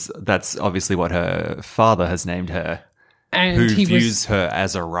 because that's obviously what her father has named her. And who views her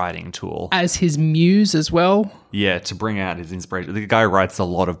as a writing tool. As his muse as well. Yeah, to bring out his inspiration. The guy writes a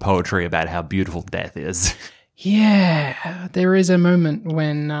lot of poetry about how beautiful death is. Yeah, there is a moment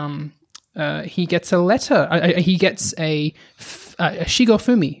when he gets a letter. He gets a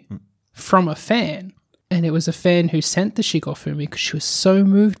Shigofumi from a fan, And it was a fan who sent the Shigofumi because she was so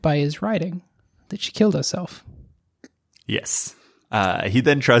moved by his writing that she killed herself. Yes. He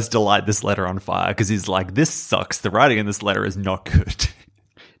then tries to light this letter on fire because he's like, this sucks. The writing in this letter is not good.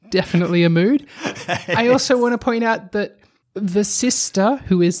 Definitely a mood. I also want to point out that the sister,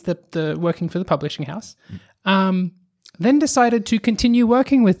 who is the working for the publishing house, then decided to continue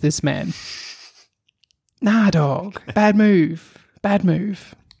working with this man. Nah, dog. Bad move. Bad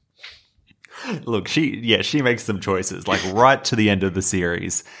move. Look, she makes some choices. Like right to the end of the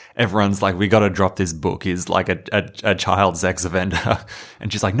series, everyone's like, we got to drop this book. He's like a child sex offender.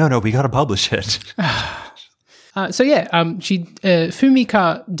 And she's like, no, we got to publish it.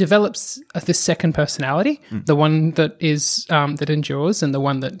 Fumika develops this second personality, the one that is that endures and the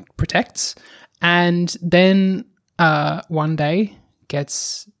one that protects. And then one day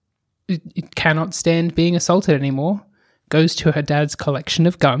it cannot stand being assaulted anymore, goes to her dad's collection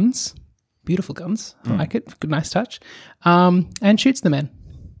of guns. Beautiful guns. I like it. Good, nice touch. And shoots the man.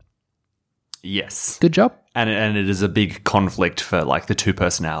 Yes. Good job. And it is a big conflict for like the two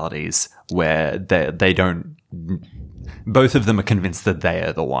personalities where they don't. Both of them are convinced that they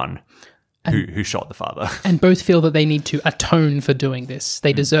are the one who shot the father. And both feel that they need to atone for doing this.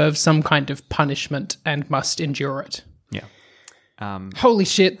 They deserve some kind of punishment and must endure it. Yeah. Holy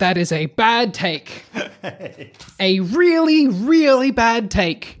shit, that is a bad take. A really, really bad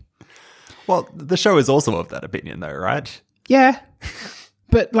take. Well, the show is also of that opinion, though, right? Yeah.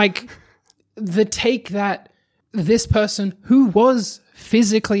 But, like, the take that this person who was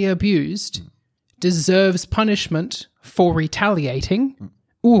physically abused deserves punishment for retaliating.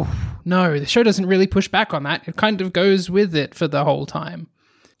 Ooh, no, the show doesn't really push back on that. It kind of goes with it for the whole time.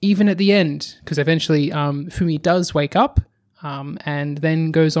 Even at the end, because eventually Fumi does wake up and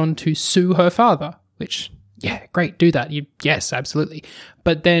then goes on to sue her father, which... yeah, great, do that. Yes, absolutely.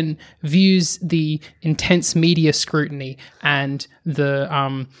 But then views the intense media scrutiny and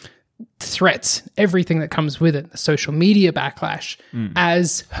the threats, everything that comes with it, the social media backlash,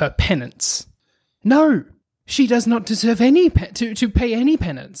 as her penance. No, she does not deserve to pay any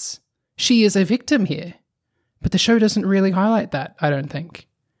penance. She is a victim here. But the show doesn't really highlight that, I don't think.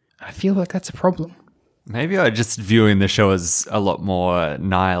 I feel like that's a problem. Maybe I'm just viewing the show as a lot more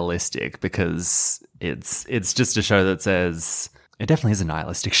nihilistic because it's just a show that says it definitely is a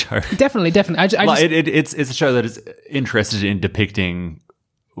nihilistic show. Definitely. It's a show that is interested in depicting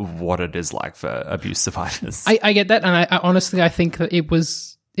what it is like for abuse survivors. I get that, and I honestly I think that it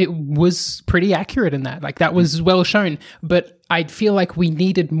was pretty accurate in that. Like that was well shown, but I feel like we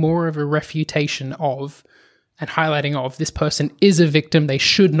needed more of a refutation of and highlighting of this person is a victim. They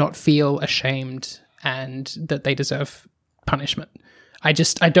should not feel ashamed and that they deserve punishment. I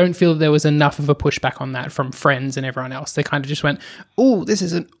don't feel there was enough of a pushback on that from friends and everyone else. They kind of just went, oh, this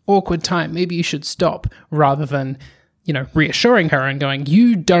is an awkward time. Maybe you should stop, rather than, reassuring her and going,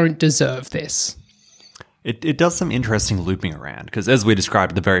 you don't deserve this. It does some interesting looping around because as we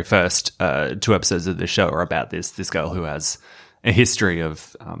described, the very first 2 episodes of the show are about this girl who has a history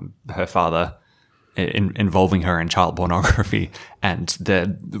of her father involving her in child pornography, and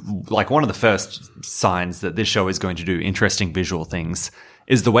one of the first signs that this show is going to do interesting visual things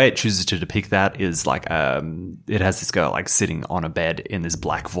is the way it chooses to depict that is like it has this girl like sitting on a bed in this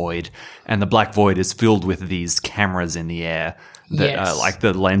black void, and the black void is filled with these cameras in the air that like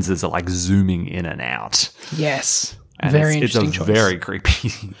the lenses are like zooming in and out. Yes, and very interesting choice. It's a very creepy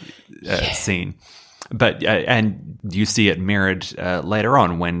scene. But and you see it mirrored later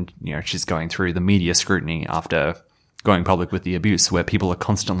on when she's going through the media scrutiny after going public with the abuse, where people are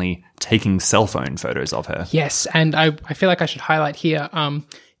constantly taking cell phone photos of her. Yes, and I feel like I should highlight here,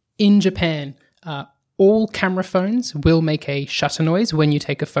 in Japan, all camera phones will make a shutter noise when you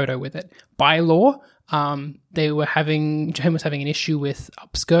take a photo with it. By law, Japan was having an issue with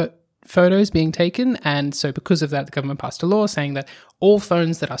upskirt photos being taken, and so because of that the government passed a law saying that all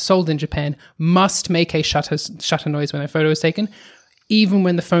phones that are sold in Japan must make a shutter noise when a photo is taken, even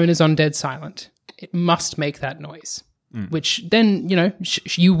when the phone is on dead silent. It must make that noise, which then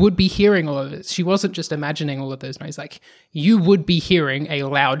you would be hearing all of it. She wasn't just imagining all of those noises. Like, you would be hearing a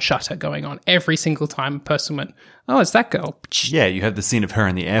loud shutter going on every single time a person went, oh, it's that girl. Yeah, you have the scene of her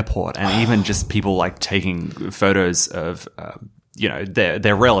in the airport, and even just people like taking photos of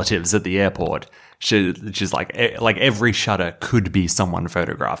their relatives at the airport. She's like every shutter could be someone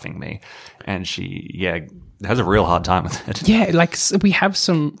photographing me, and she has a real hard time with it. Yeah, like we have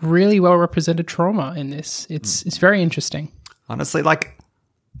some really well represented trauma in this. It's very interesting. Honestly, like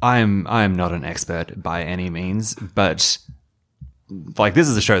I'm not an expert by any means, but like this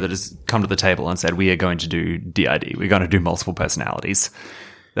is a show that has come to the table and said we are going to do DID. We're going to do multiple personalities.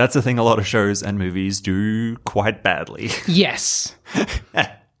 That's the thing a lot of shows and movies do quite badly. Yes.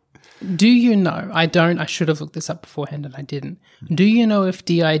 Do you know, I should have looked this up beforehand and I didn't. Do you know if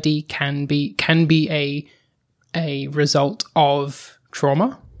DID can be a result of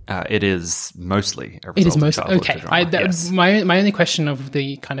trauma? It is mostly a result It is of mostly childhood okay. trauma, yes. My only question of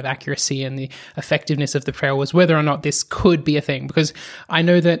the kind of accuracy and the effectiveness of the portrayal was whether or not this could be a thing, because I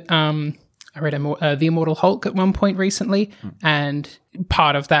know that I read The Immortal Hulk at one point recently, and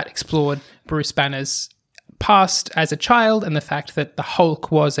part of that explored Bruce Banner's past as a child and the fact that the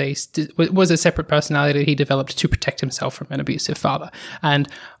Hulk was a separate personality that he developed to protect himself from an abusive father. And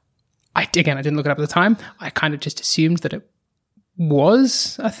I didn't look it up at the time. I kind of just assumed that it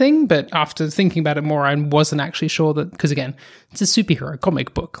was a thing, but after thinking about it more, I wasn't actually sure that, because again, it's a superhero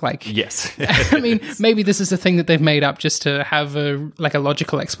comic book. Like, Yes. I mean, maybe this is a thing that they've made up just to have a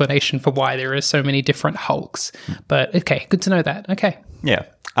logical explanation for why there are so many different Hulks. But okay, good to know that. Okay. Yeah.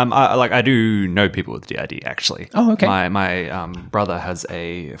 I do know people with DID, actually. Oh, okay. My brother has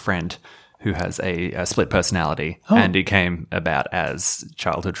a friend who has a split personality, and it came about as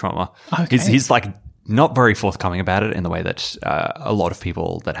childhood trauma. Okay. He's like not very forthcoming about it in the way that a lot of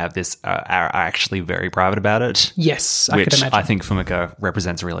people that have this are actually very private about it. Yes, I could which imagine. I think Fumika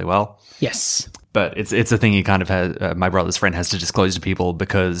represents really well. Yes. But it's a thing he kind of has. My brother's friend has to disclose to people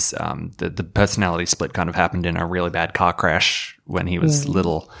because the personality split kind of happened in a really bad car crash when he was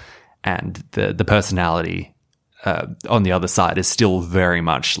little, and the personality on the other side is still very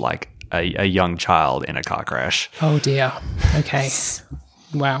much like a young child in a car crash. Oh dear. Okay.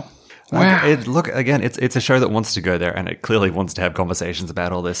 Wow. Wow. It's a show that wants to go there, and it clearly wants to have conversations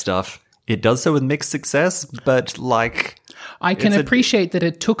about all this stuff. It does so with mixed success, but like, I can appreciate that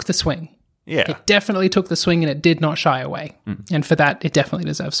it took the swing. Yeah. It definitely took the swing and it did not shy away. And for that, it definitely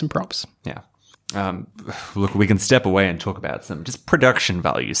deserves some props. Yeah. Look, we can step away and talk about some just production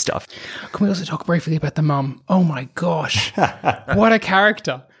value stuff. Can we also talk briefly about the mum? Oh my gosh. What a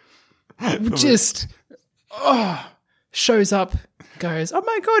character. Just, shows up, goes, oh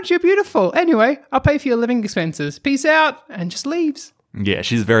my God, you're beautiful. Anyway, I'll pay for your living expenses. Peace out. And just leaves. Yeah,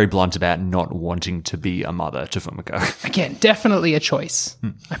 she's very blunt about not wanting to be a mother to Fumika. Again, definitely a choice.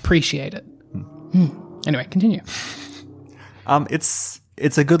 I appreciate it. Anyway, continue.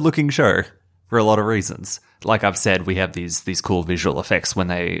 It's a good looking show for a lot of reasons. Like I've said, we have these cool visual effects when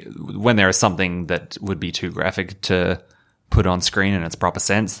there is something that would be too graphic to put on screen in its proper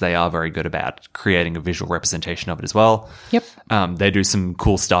sense. They are very good about creating a visual representation of it as well. Yep. They do some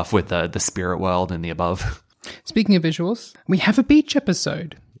cool stuff with the spirit world and the above. Speaking of visuals, we have a beach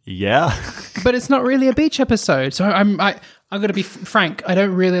episode. Yeah. But it's not really a beach episode. So I got to be frank, I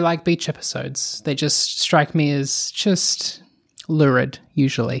don't really like beach episodes. They just strike me as just lurid,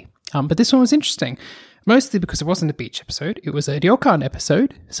 usually. But this one was interesting, mostly because it wasn't a beach episode. It was a ryokan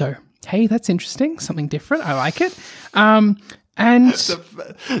episode. So, hey, that's interesting. Something different. I like it. And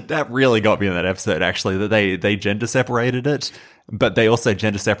that really got me in that episode, actually, that they gender separated it. But they also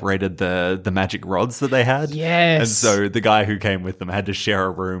gender separated the magic rods that they had. Yes. And so the guy who came with them had to share a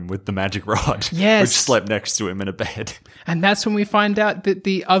room with the magic rod. Yes. Which slept next to him in a bed. And that's when we find out that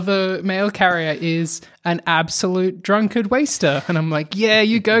the other male carrier is an absolute drunkard waster. And I'm like, yeah,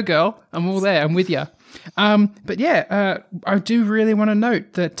 you go, girl. I'm all there. I'm with you. But yeah, I do really want to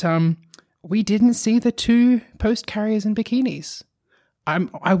note that we didn't see the two post carriers in bikinis.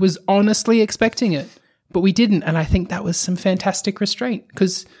 I was honestly expecting it. But we didn't, and I think that was some fantastic restraint,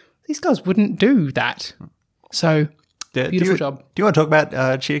 because these guys wouldn't do that. So, beautiful job. Do you want to talk about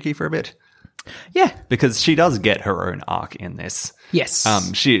Chiaki for a bit? Yeah. Because she does get her own arc in this. Yes.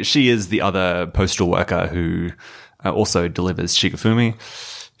 She is the other postal worker who also delivers Shigofumi.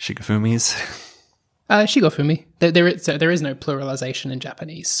 Shigofumis. Shigofumi. There is no pluralization in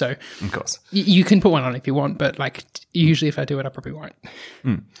Japanese, so of course you can put one on if you want, but like usually if I do it, I probably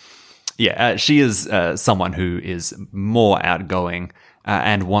won't. Yeah, she is someone who is more outgoing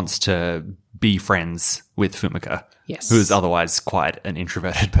and wants to be friends with Fumika. Yes. Who is otherwise quite an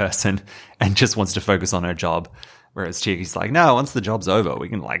introverted person and just wants to focus on her job. Whereas Chiaki's like, no, once the job's over, we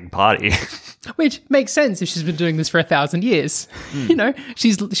can like party. Which makes sense if she's been doing this for 1,000 years. You know,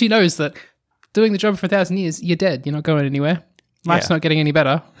 she knows that doing the job for 1,000 years, you're dead. You're not going anywhere. Life's not getting any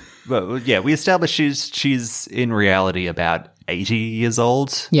better. But yeah, we established she's in reality about 80 years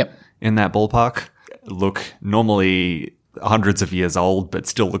old. Yep. In that ballpark. Look, normally hundreds of years old, but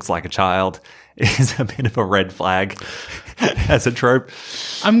still looks like a child, is a bit of a red flag as a trope.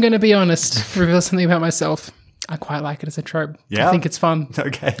 I'm going to be honest, reveal something about myself. I quite like it as a trope. Yeah. I think it's fun.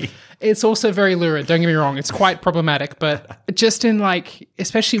 Okay. It's also very lurid, don't get me wrong. It's quite problematic, but just in like,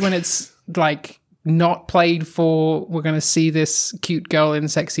 especially when it's like not played for, we're going to see this cute girl in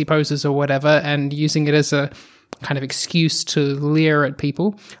sexy poses or whatever, and using it as a kind of excuse to leer at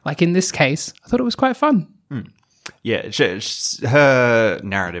people. Like in this case, I thought it was quite fun. Yeah, her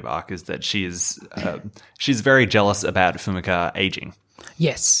narrative arc is that she's very jealous about Fumika aging.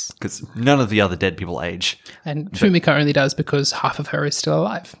 Yes. Because none of the other dead people age. And Fumika only does because half of her is still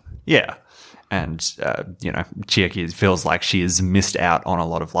alive. Yeah. And, Chiaki feels like she has missed out on a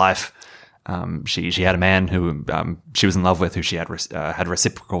lot of life. She had a man who she was in love with, who she had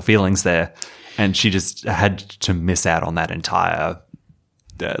reciprocal feelings there, and she just had to miss out on that entire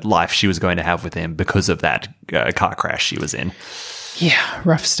life she was going to have with him because of that car crash she was in. Yeah,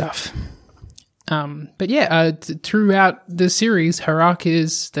 rough stuff. But yeah, throughout the series, her arc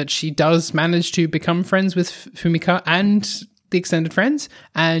is that she does manage to become friends with Fumika and the extended friends,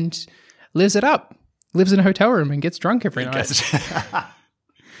 and lives it up. Lives in a hotel room and gets drunk every night.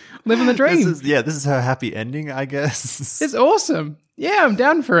 Living the dream. This is her happy ending, I guess. It's awesome. Yeah, I'm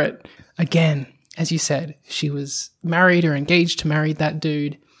down for it. Again, as you said, she was married or engaged to marry that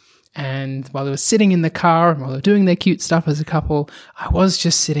dude. And while they were sitting in the car and while they were doing their cute stuff as a couple, I was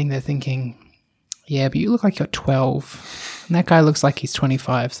just sitting there thinking, yeah, but you look like you're 12. And that guy looks like he's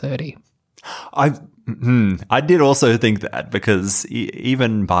 25, 30. I did also think that because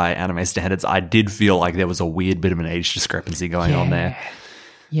even by anime standards, I did feel like there was a weird bit of an age discrepancy going on there.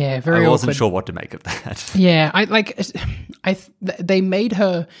 Yeah, very I wasn't awkward. sure what to make of that. Yeah, they made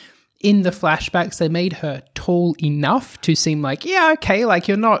her, in the flashbacks, they made her tall enough to seem like, yeah, okay, like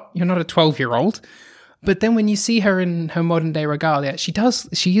you're not a 12-year-old. But then when you see her in her modern day regalia, she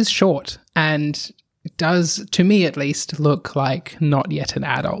is short and does, to me at least, look like not yet an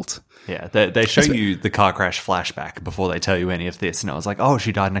adult. Yeah, they show you the car crash flashback before they tell you any of this, and I was like, oh,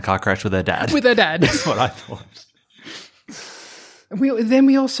 she died in a car crash with her dad. With her dad. That's what I thought.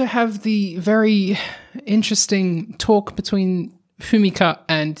 We also have the very interesting talk between Fumika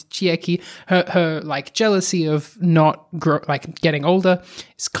and Chieki. Her like jealousy of not getting older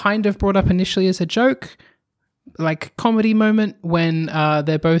is kind of brought up initially as a joke, like comedy moment when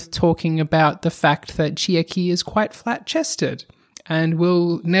they're both talking about the fact that Chieki is quite flat-chested and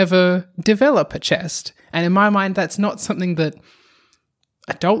will never develop a chest. And in my mind, that's not something that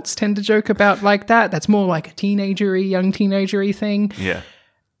adults tend to joke about like that. That's more like a young teenager-y thing. Yeah.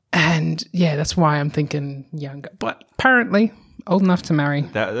 And yeah, that's why I'm thinking younger. But apparently old enough to marry.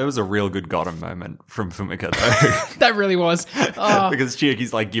 That was a real good got him moment from Fumika, though. That really was. Because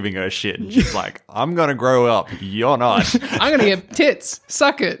Chieki's like giving her shit, and she's like, I'm going to grow up. You're not. I'm going to get tits.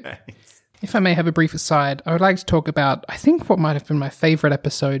 Suck it. If I may have a brief aside, I would like to talk about, I think, what might have been my favorite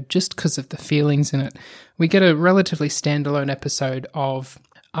episode just because of the feelings in it. We get a relatively standalone episode of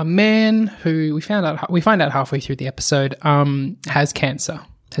a man who we find out halfway through the episode has cancer,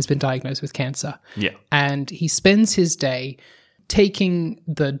 has been diagnosed with cancer. Yeah. And he spends his day taking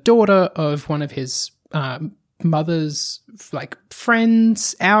the daughter of one of his mother's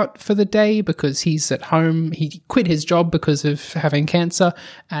friends out for the day because he's at home. He quit his job because of having cancer,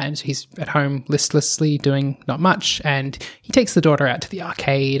 and he's at home listlessly doing not much. And he takes the daughter out to the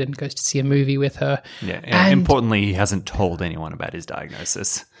arcade and goes to see a movie with her. Yeah. And importantly, he hasn't told anyone about his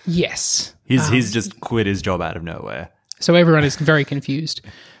diagnosis. Yes. He's just quit his job out of nowhere. So everyone is very confused.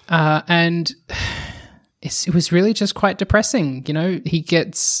 And it was really just quite depressing. You know, he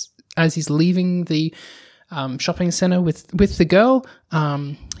gets, as he's leaving the shopping center with the girl,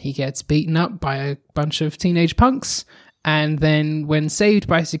 he gets beaten up by a bunch of teenage punks, and then when saved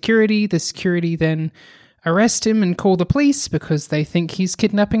by security, the security then arrest him and call the police because they think he's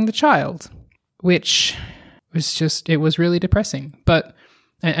kidnapping the child, which was it was really depressing. But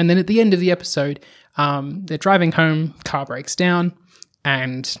and then at the end of the episode, they're driving home, car breaks down,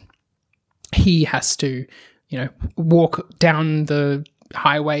 and he has to, walk down the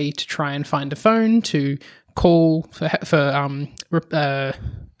highway to try and find a phone to call for a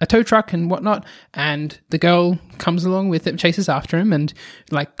tow truck and whatnot, and the girl comes along with it, chases after him, and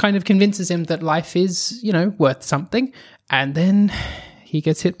kind of convinces him that life is worth something, and then he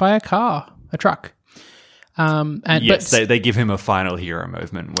gets hit by a truck. They give him a final hero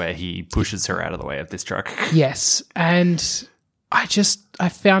movement where he pushes her out of the way of this truck. Yes, and I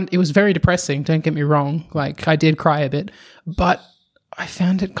found it was very depressing. Don't get me wrong; I did cry a bit, but I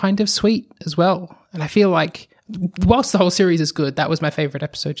found it kind of sweet as well. And I feel like, whilst the whole series is good, that was my favorite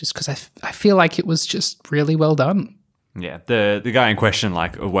episode just because I feel like it was just really well done. Yeah, the guy in question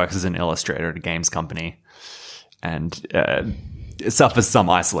works as an illustrator at a games company and suffers some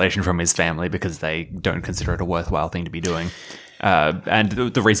isolation from his family because they don't consider it a worthwhile thing to be doing. And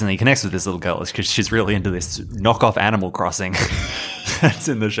the reason he connects with this little girl is because she's really into this knockoff Animal Crossing that's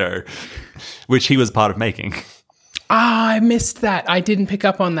in the show, which he was part of making. I missed that. I didn't pick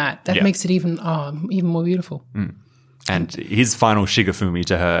up on that. That makes it even more beautiful. And his final Shigofumi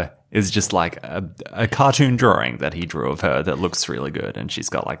to her is just like a cartoon drawing that he drew of her that looks really good. And she's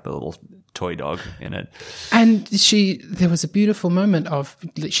got like the little toy dog in it. And there was a beautiful moment of,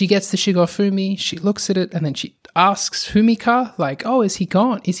 she gets the Shigofumi, she looks at it, and then she asks Fumika, like, oh, is he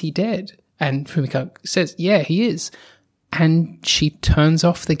gone? Is he dead? And Fumika says, yeah, he is. And she turns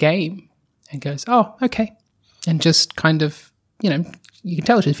off the game and goes, oh, okay. And just kind of, you can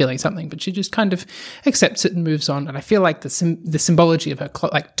tell she's feeling something, but she just kind of accepts it and moves on. And I feel like the symbology of her,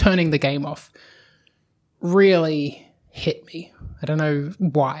 like turning the game off, really hit me. I don't know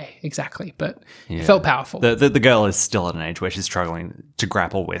why exactly, but it felt powerful. The girl is still at an age where she's struggling to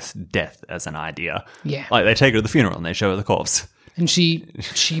grapple with death as an idea. Yeah. Like they take her to the funeral and they show her the corpse. And she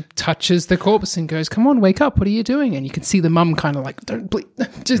touches the corpse and goes, come on, wake up. What are you doing? And you can see the mum kind of like, don't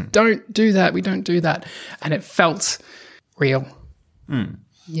do that. We don't do that. And it felt real.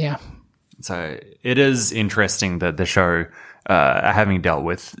 Yeah. So it is interesting that the show, having dealt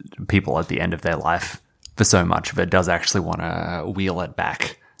with people at the end of their life for so much of it, does actually want to wheel it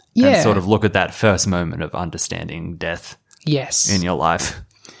back and sort of look at that first moment of understanding death in your life.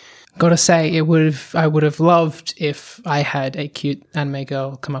 Gotta say, I would have loved if I had a cute anime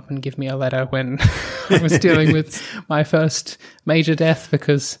girl come up and give me a letter when I was dealing with my first major death,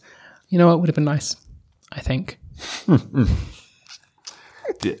 because, it would have been nice, I think.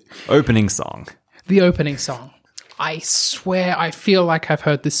 The opening song. The opening song. I swear I feel like I've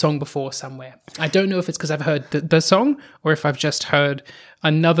heard this song before somewhere. I don't know if it's because I've heard the song or if I've just heard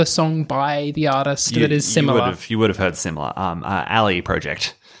another song by the artist that is similar. You would have heard similar. Ali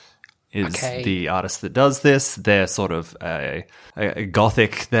Project is the artist that does this. They're sort of a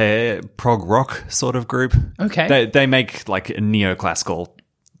gothic, they're prog rock sort of group. Okay. They make like neoclassical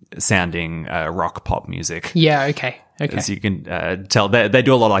sounding rock pop music. Yeah, okay. As you can tell, they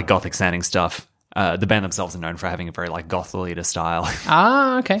do a lot of like gothic sounding stuff. The band themselves are known for having a very like goth leader style.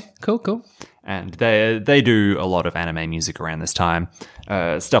 Ah, okay. Cool. And they do a lot of anime music around this time.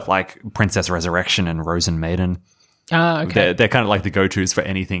 Stuff like Princess Resurrection and Rosen Maiden. Ah, okay. They're kind of like the go-tos for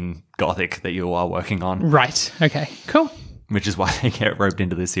anything gothic that you are working on. Right. Okay. Cool. Which is why they get roped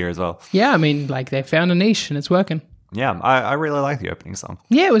into this here as well. Yeah, I mean, like they found a niche and it's working. Yeah, I really like the opening song.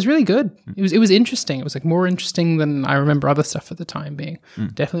 Yeah, it was really good. It was interesting. It was like more interesting than I remember other stuff at the time being.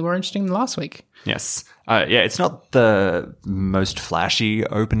 Definitely more interesting than last week. Yes. It's not the most flashy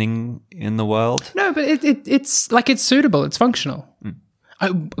opening in the world. No, but it's like it's suitable. It's functional.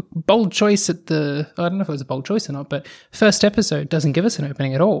 Bold choice I don't know if it was a bold choice or not, but first episode doesn't give us an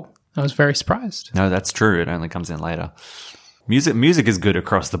opening at all. I was very surprised. No, that's true. It only comes in later. Music is good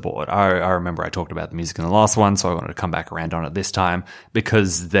across the board. I remember I talked about the music in the last one, so I wanted to come back around on it this time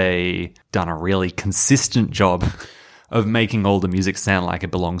because they done a really consistent job of making all the music sound like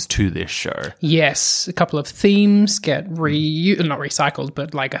it belongs to this show. Yes, a couple of themes get not recycled,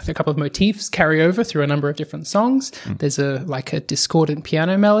 but like a couple of motifs carry over through a number of different songs. There's a discordant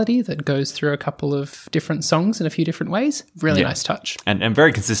piano melody that goes through a couple of different songs in a few different ways. Really nice touch. And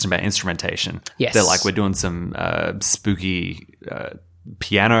very consistent about instrumentation. Yes. They're like, we're doing some spooky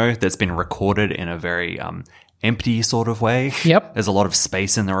piano that's been recorded in a very empty sort of way. Yep. There's a lot of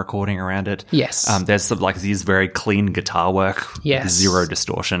space in the recording around it. Yes. There's some, like these very clean guitar work. Yes. With zero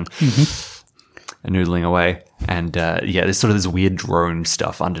distortion. And noodling away. And there's sort of this weird drone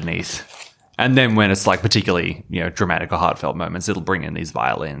stuff underneath. And then when it's like particularly, dramatic or heartfelt moments, it'll bring in these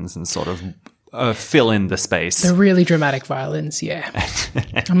violins and sort of fill in the space. The really dramatic violins, yeah.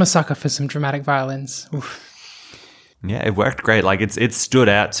 I'm a sucker for some dramatic violins. Oof. Yeah, it worked great. Like it stood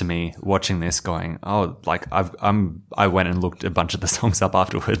out to me watching this, going, oh, like I went and looked a bunch of the songs up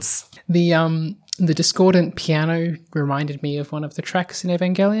afterwards. The discordant piano reminded me of one of the tracks in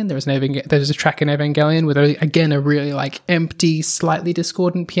Evangelion. There's a track in Evangelion with again a really like empty, slightly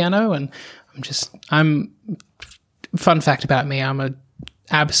discordant piano, and fun fact about me, I'm a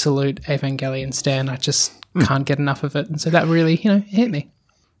absolute Evangelion stan. I just can't get enough of it, and so that really hit me.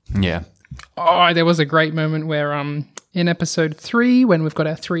 Yeah. Oh, there was a great moment where in episode 3, when we've got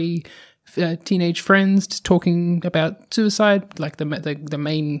our 3 teenage friends talking about suicide, like the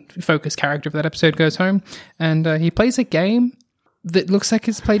main focus character of that episode goes home, and he plays a game that looks like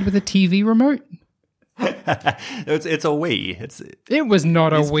it's played with a TV remote. It's a Wii. It was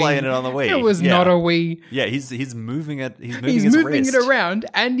not a Wii. He's playing it on the Wii. It was not a Wii. Yeah, he's moving it. He's moving it around,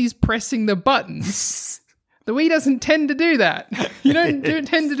 and he's pressing the buttons. The Wii doesn't tend to do that. You don't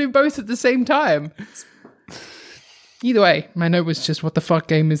tend to do both at the same time. Either way, my note was just, what the fuck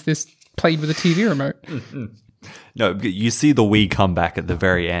game is this played with a TV remote? No, you see the Wii come back at the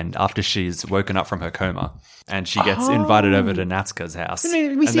very end after she's woken up from her coma. And she gets invited over to Natsuka's house.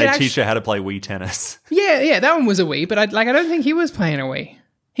 And they teach her how to play Wii tennis. Yeah, that one was a Wii, but I don't think he was playing a Wii.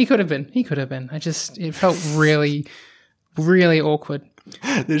 He could have been. It felt really, really awkward.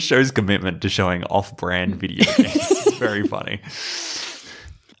 This show's commitment to showing off-brand video games is very funny.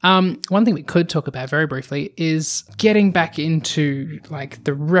 One thing we could talk about very briefly is getting back into like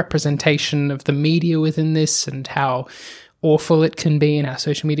the representation of the media within this and how awful it can be and how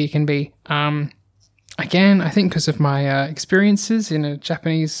social media can be. Again, I think because of my experiences in a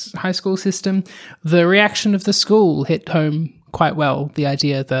Japanese high school system, the reaction of the school hit home quite well. The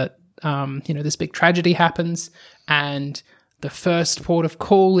idea that, this big tragedy happens and the first port of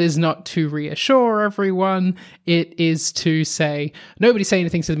call is not to reassure everyone. It is to say, nobody say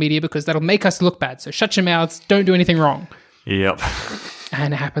anything to the media because that'll make us look bad. So shut your mouths. Don't do anything wrong. Yep.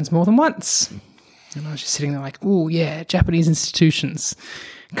 And it happens more than once. And I was just sitting there like, ooh, yeah, Japanese institutions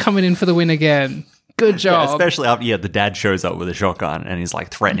coming in for the win again. Good job. Yeah, especially after the dad shows up with a shotgun and he's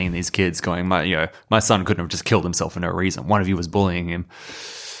like threatening these kids, going, my son couldn't have just killed himself for no reason. One of you was bullying him.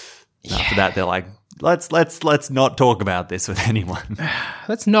 Yeah. After that, they're like, let's not talk about this with anyone.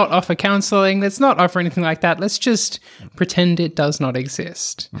 Let's not offer counseling. Let's not offer anything like that. Let's just pretend it does not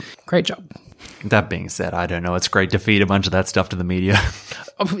exist. Great job. That being said, I don't know. It's great to feed a bunch of that stuff to the media.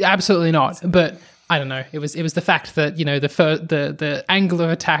 Absolutely not. But I don't know. It was the fact that, the angle of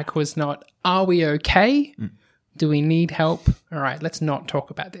attack was not, are we okay? Do we need help? All right, let's not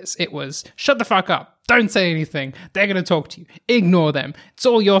talk about this. It was, shut the fuck up. Don't say anything. They're going to talk to you. Ignore them. It's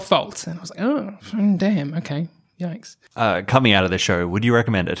all your fault. And I was like, oh, damn. Okay. Yikes. Coming out of the show, would you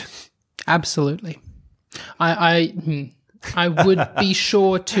recommend it? Absolutely. I would be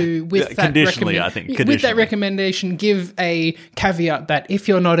sure to, with that recommendation, give a caveat that if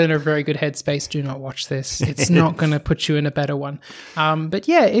you're not in a very good headspace, do not watch this. It's not going to put you in a better one. But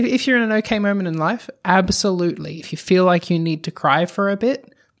yeah, if you're in an okay moment in life, absolutely. If you feel like you need to cry for a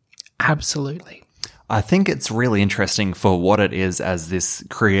bit, absolutely. I think it's really interesting for what it is as this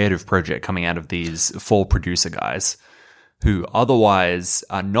creative project coming out of these 4 producer guys who otherwise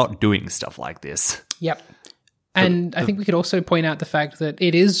are not doing stuff like this. Yep. And I think we could also point out the fact that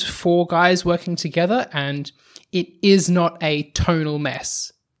it is 4 guys working together and it is not a tonal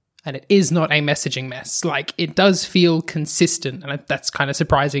mess and it is not a messaging mess. Like, it does feel consistent, and that's kind of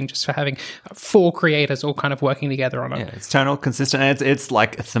surprising just for having 4 creators all kind of working together on it. Yeah, it's tonal, consistent, and it's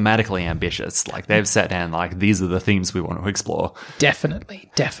like thematically ambitious. Like, they've sat down, like, these are the themes we want to explore. Definitely.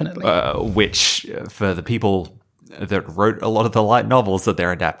 Which, for the people that wrote a lot of the light novels that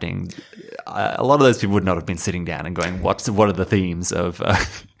they're adapting, a lot of those people would not have been sitting down and going, what are the themes of...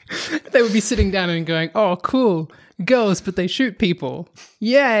 They would be sitting down and going, oh, cool, girls, but they shoot people.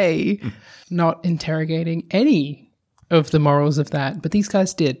 Yay. Not interrogating any of the morals of that, but these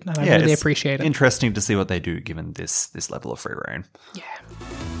guys did, and I really appreciate it. Interesting to see what they do given this level of free reign. Yeah.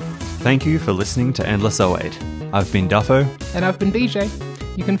 Thank you for listening to Endless 08. I've been Duffo. And I've been BJ.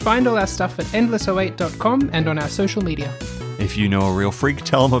 You can find all our stuff at endless08.com and on our social media. If you know a real freak,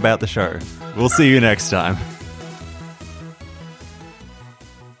 tell them about the show. We'll see you next time.